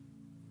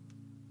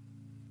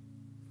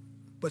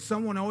 But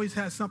someone always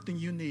has something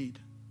you need.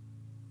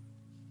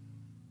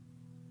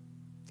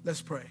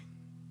 Let's pray.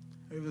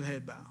 Every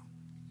head bow.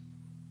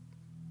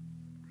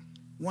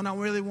 One I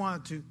really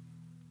wanted to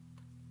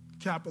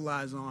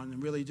capitalize on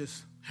and really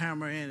just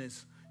hammer in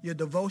is your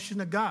devotion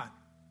to God.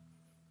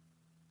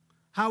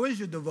 How is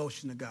your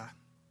devotion to God?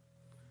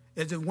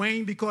 Is it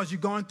wane because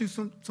you're going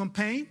through some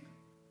pain?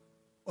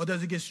 Or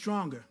does it get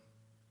stronger?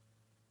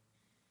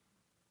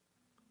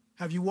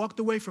 Have you walked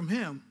away from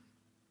him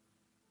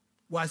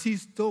while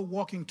he's still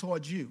walking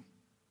towards you?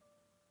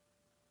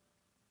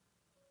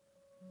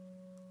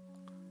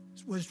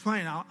 We're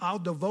playing our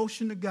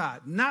devotion to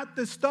God, not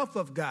the stuff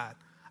of God,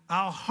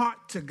 our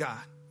heart to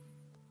God.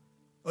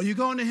 Are you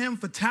going to him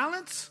for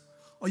talents,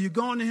 or are you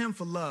going to him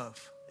for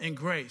love and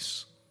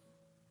grace?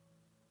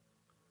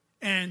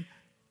 And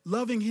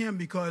loving him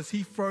because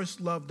he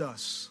first loved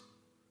us,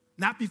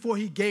 not before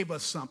he gave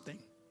us something.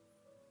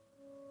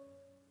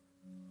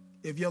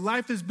 If your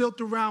life is built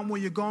around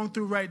what you're going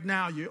through right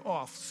now, you're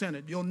off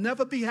centered. You'll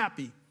never be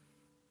happy.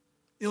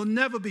 You'll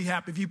never be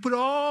happy. If you put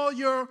all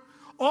your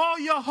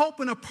hope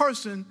in a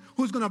person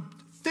who's going to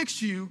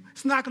fix you,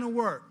 it's not going to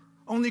work.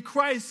 Only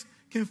Christ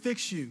can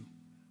fix you.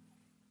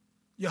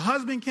 Your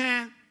husband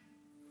can't.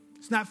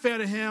 It's not fair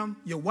to him.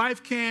 Your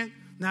wife can't.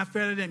 Not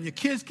fair to them. Your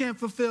kids can't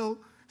fulfill.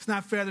 It's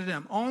not fair to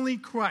them. Only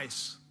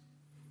Christ.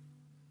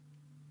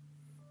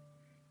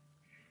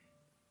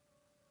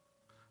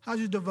 How's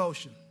your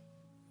devotion?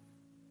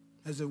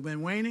 Has it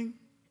been waning?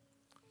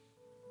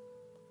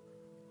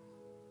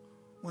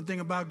 One thing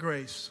about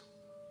grace,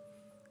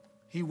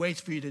 he waits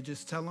for you to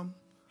just tell him,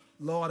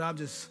 Lord, I'm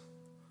going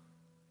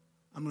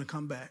to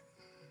come back.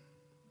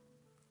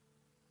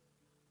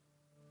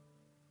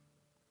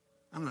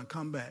 I'm going to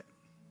come back.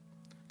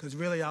 Because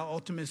really our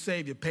ultimate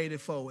Savior paid it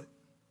forward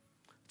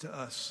to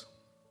us.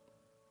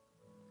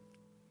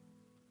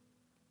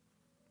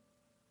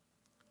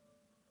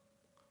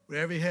 With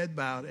every head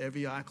bowed,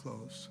 every eye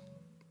closed,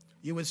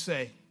 you would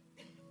say,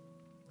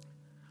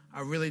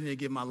 I really need to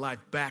give my life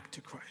back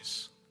to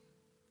Christ.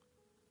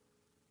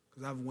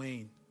 Because I've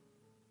waned.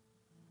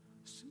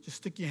 Just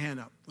stick your hand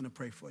up. I'm going to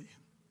pray for you.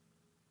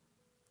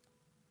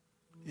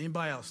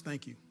 Anybody else?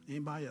 Thank you.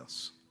 Anybody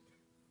else?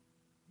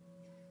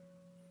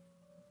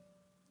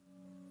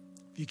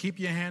 If you keep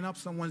your hand up,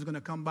 someone's going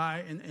to come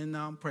by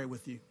and pray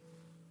with you.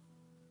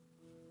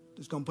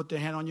 Just going to put their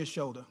hand on your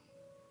shoulder.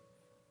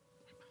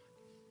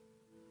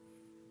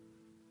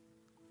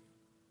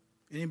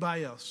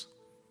 Anybody else?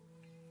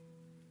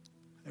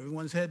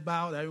 Everyone's head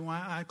bowed,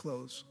 everyone's eye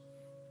closed.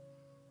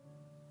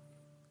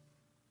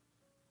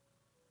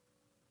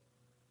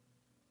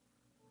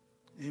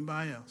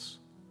 Anybody else?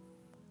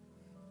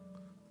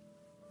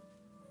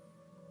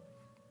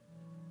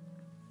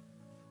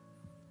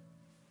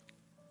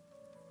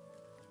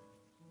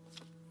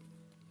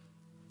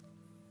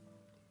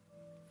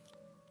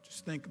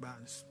 Just think about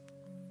this.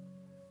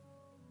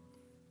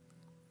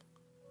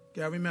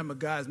 You gotta remember,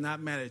 God's not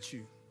mad at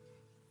you.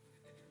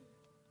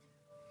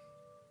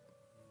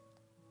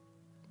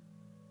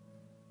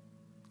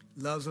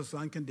 Loves us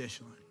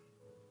unconditionally.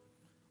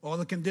 All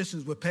the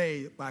conditions were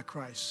paid by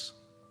Christ.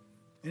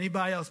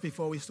 Anybody else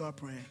before we start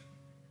praying?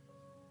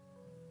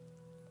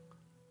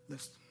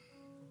 Listen.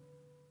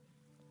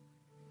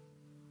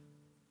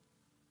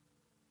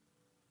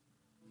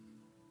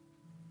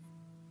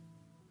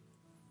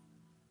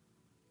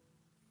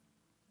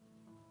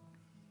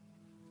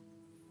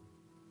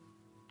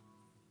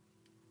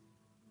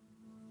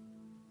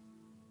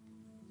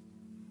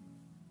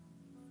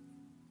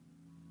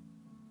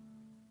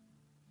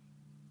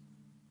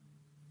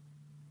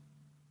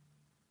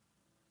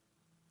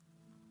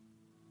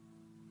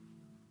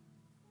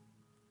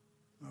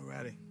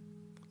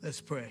 Let's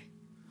pray.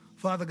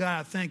 Father God,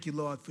 I thank you,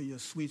 Lord, for your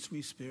sweet,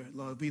 sweet spirit.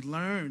 Lord, we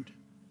learned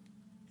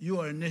you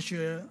are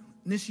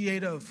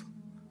initiator of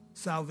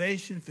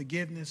salvation,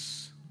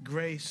 forgiveness,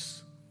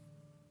 grace.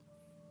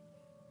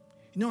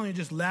 You not only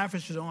just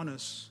lavish it on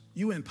us,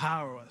 you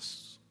empower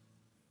us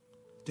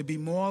to be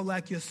more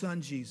like your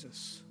son,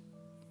 Jesus.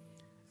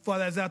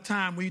 Father, as our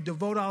time, we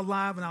devote our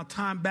life and our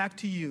time back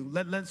to you.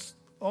 Let's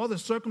all the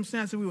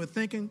circumstances we were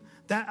thinking,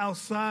 that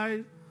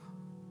outside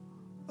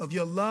of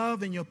your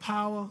love and your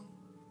power,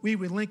 we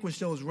relinquish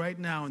those right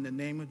now in the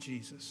name of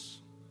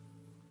Jesus.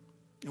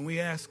 And we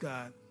ask,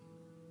 God,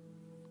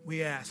 for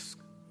you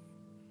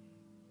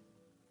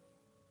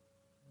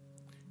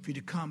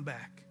to come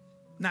back.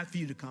 Not for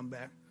you to come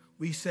back.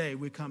 We say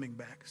we're coming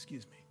back,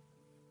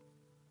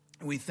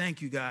 And we thank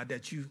you, God,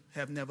 that you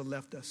have never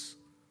left us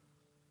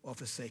or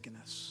forsaken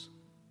us.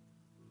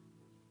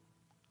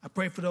 I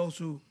pray for those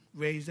who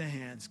raise their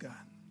hands, God.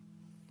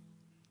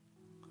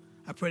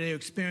 I pray they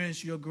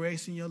experience your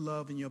grace and your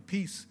love and your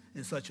peace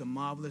in such a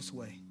marvelous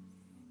way.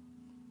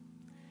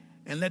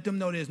 And let them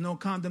know there's no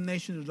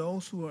condemnation to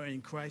those who are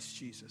in Christ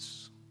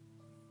Jesus.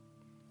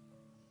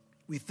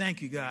 We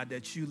thank you, God,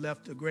 that you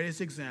left the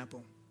greatest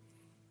example,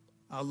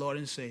 our Lord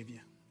and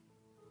Savior,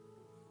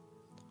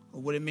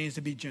 of what it means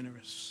to be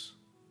generous.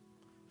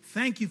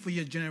 Thank you for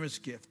your generous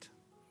gift.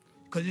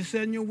 Because you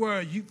said in your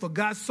word, for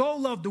God so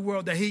loved the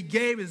world that he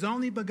gave his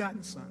only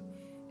begotten Son.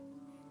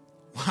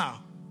 Wow.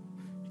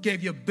 He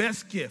gave your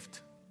best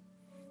gift,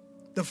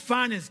 the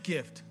finest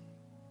gift.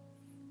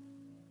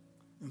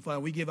 And Father,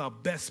 we give our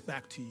best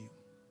back to you.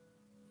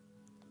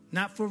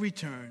 Not for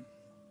return,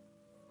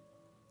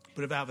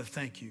 but of our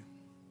thank you.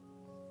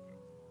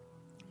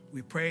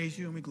 We praise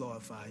you and we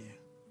glorify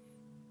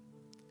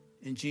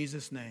you. In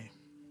Jesus' name,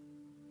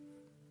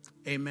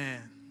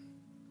 amen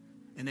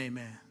and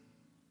amen.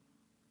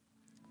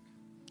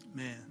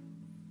 Man,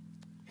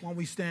 won't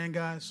we stand,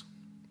 guys?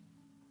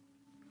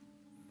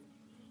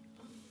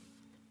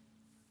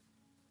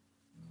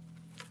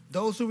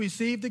 Those who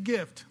receive the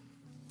gift,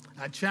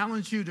 I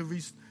challenge you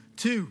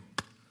to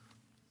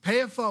pay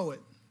it forward.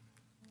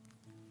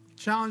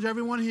 Challenge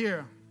everyone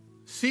here.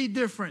 See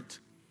different.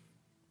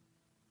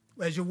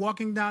 As you're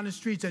walking down the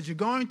streets, as you're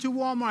going to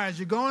Walmart, as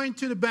you're going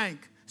to the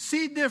bank,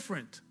 see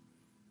different.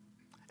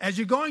 As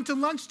you're going to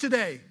lunch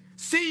today,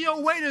 see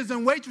your waiters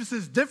and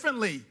waitresses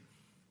differently.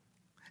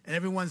 And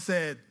everyone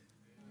said,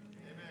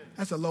 amen.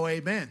 That's a low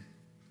amen.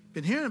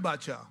 Been hearing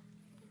about y'all.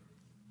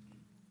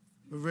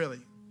 But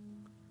really,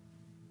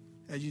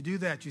 as you do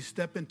that, you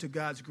step into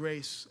God's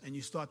grace and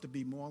you start to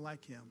be more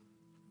like him.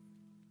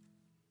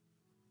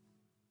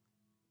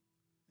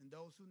 And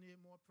those who need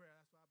more prayer,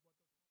 that's why I brought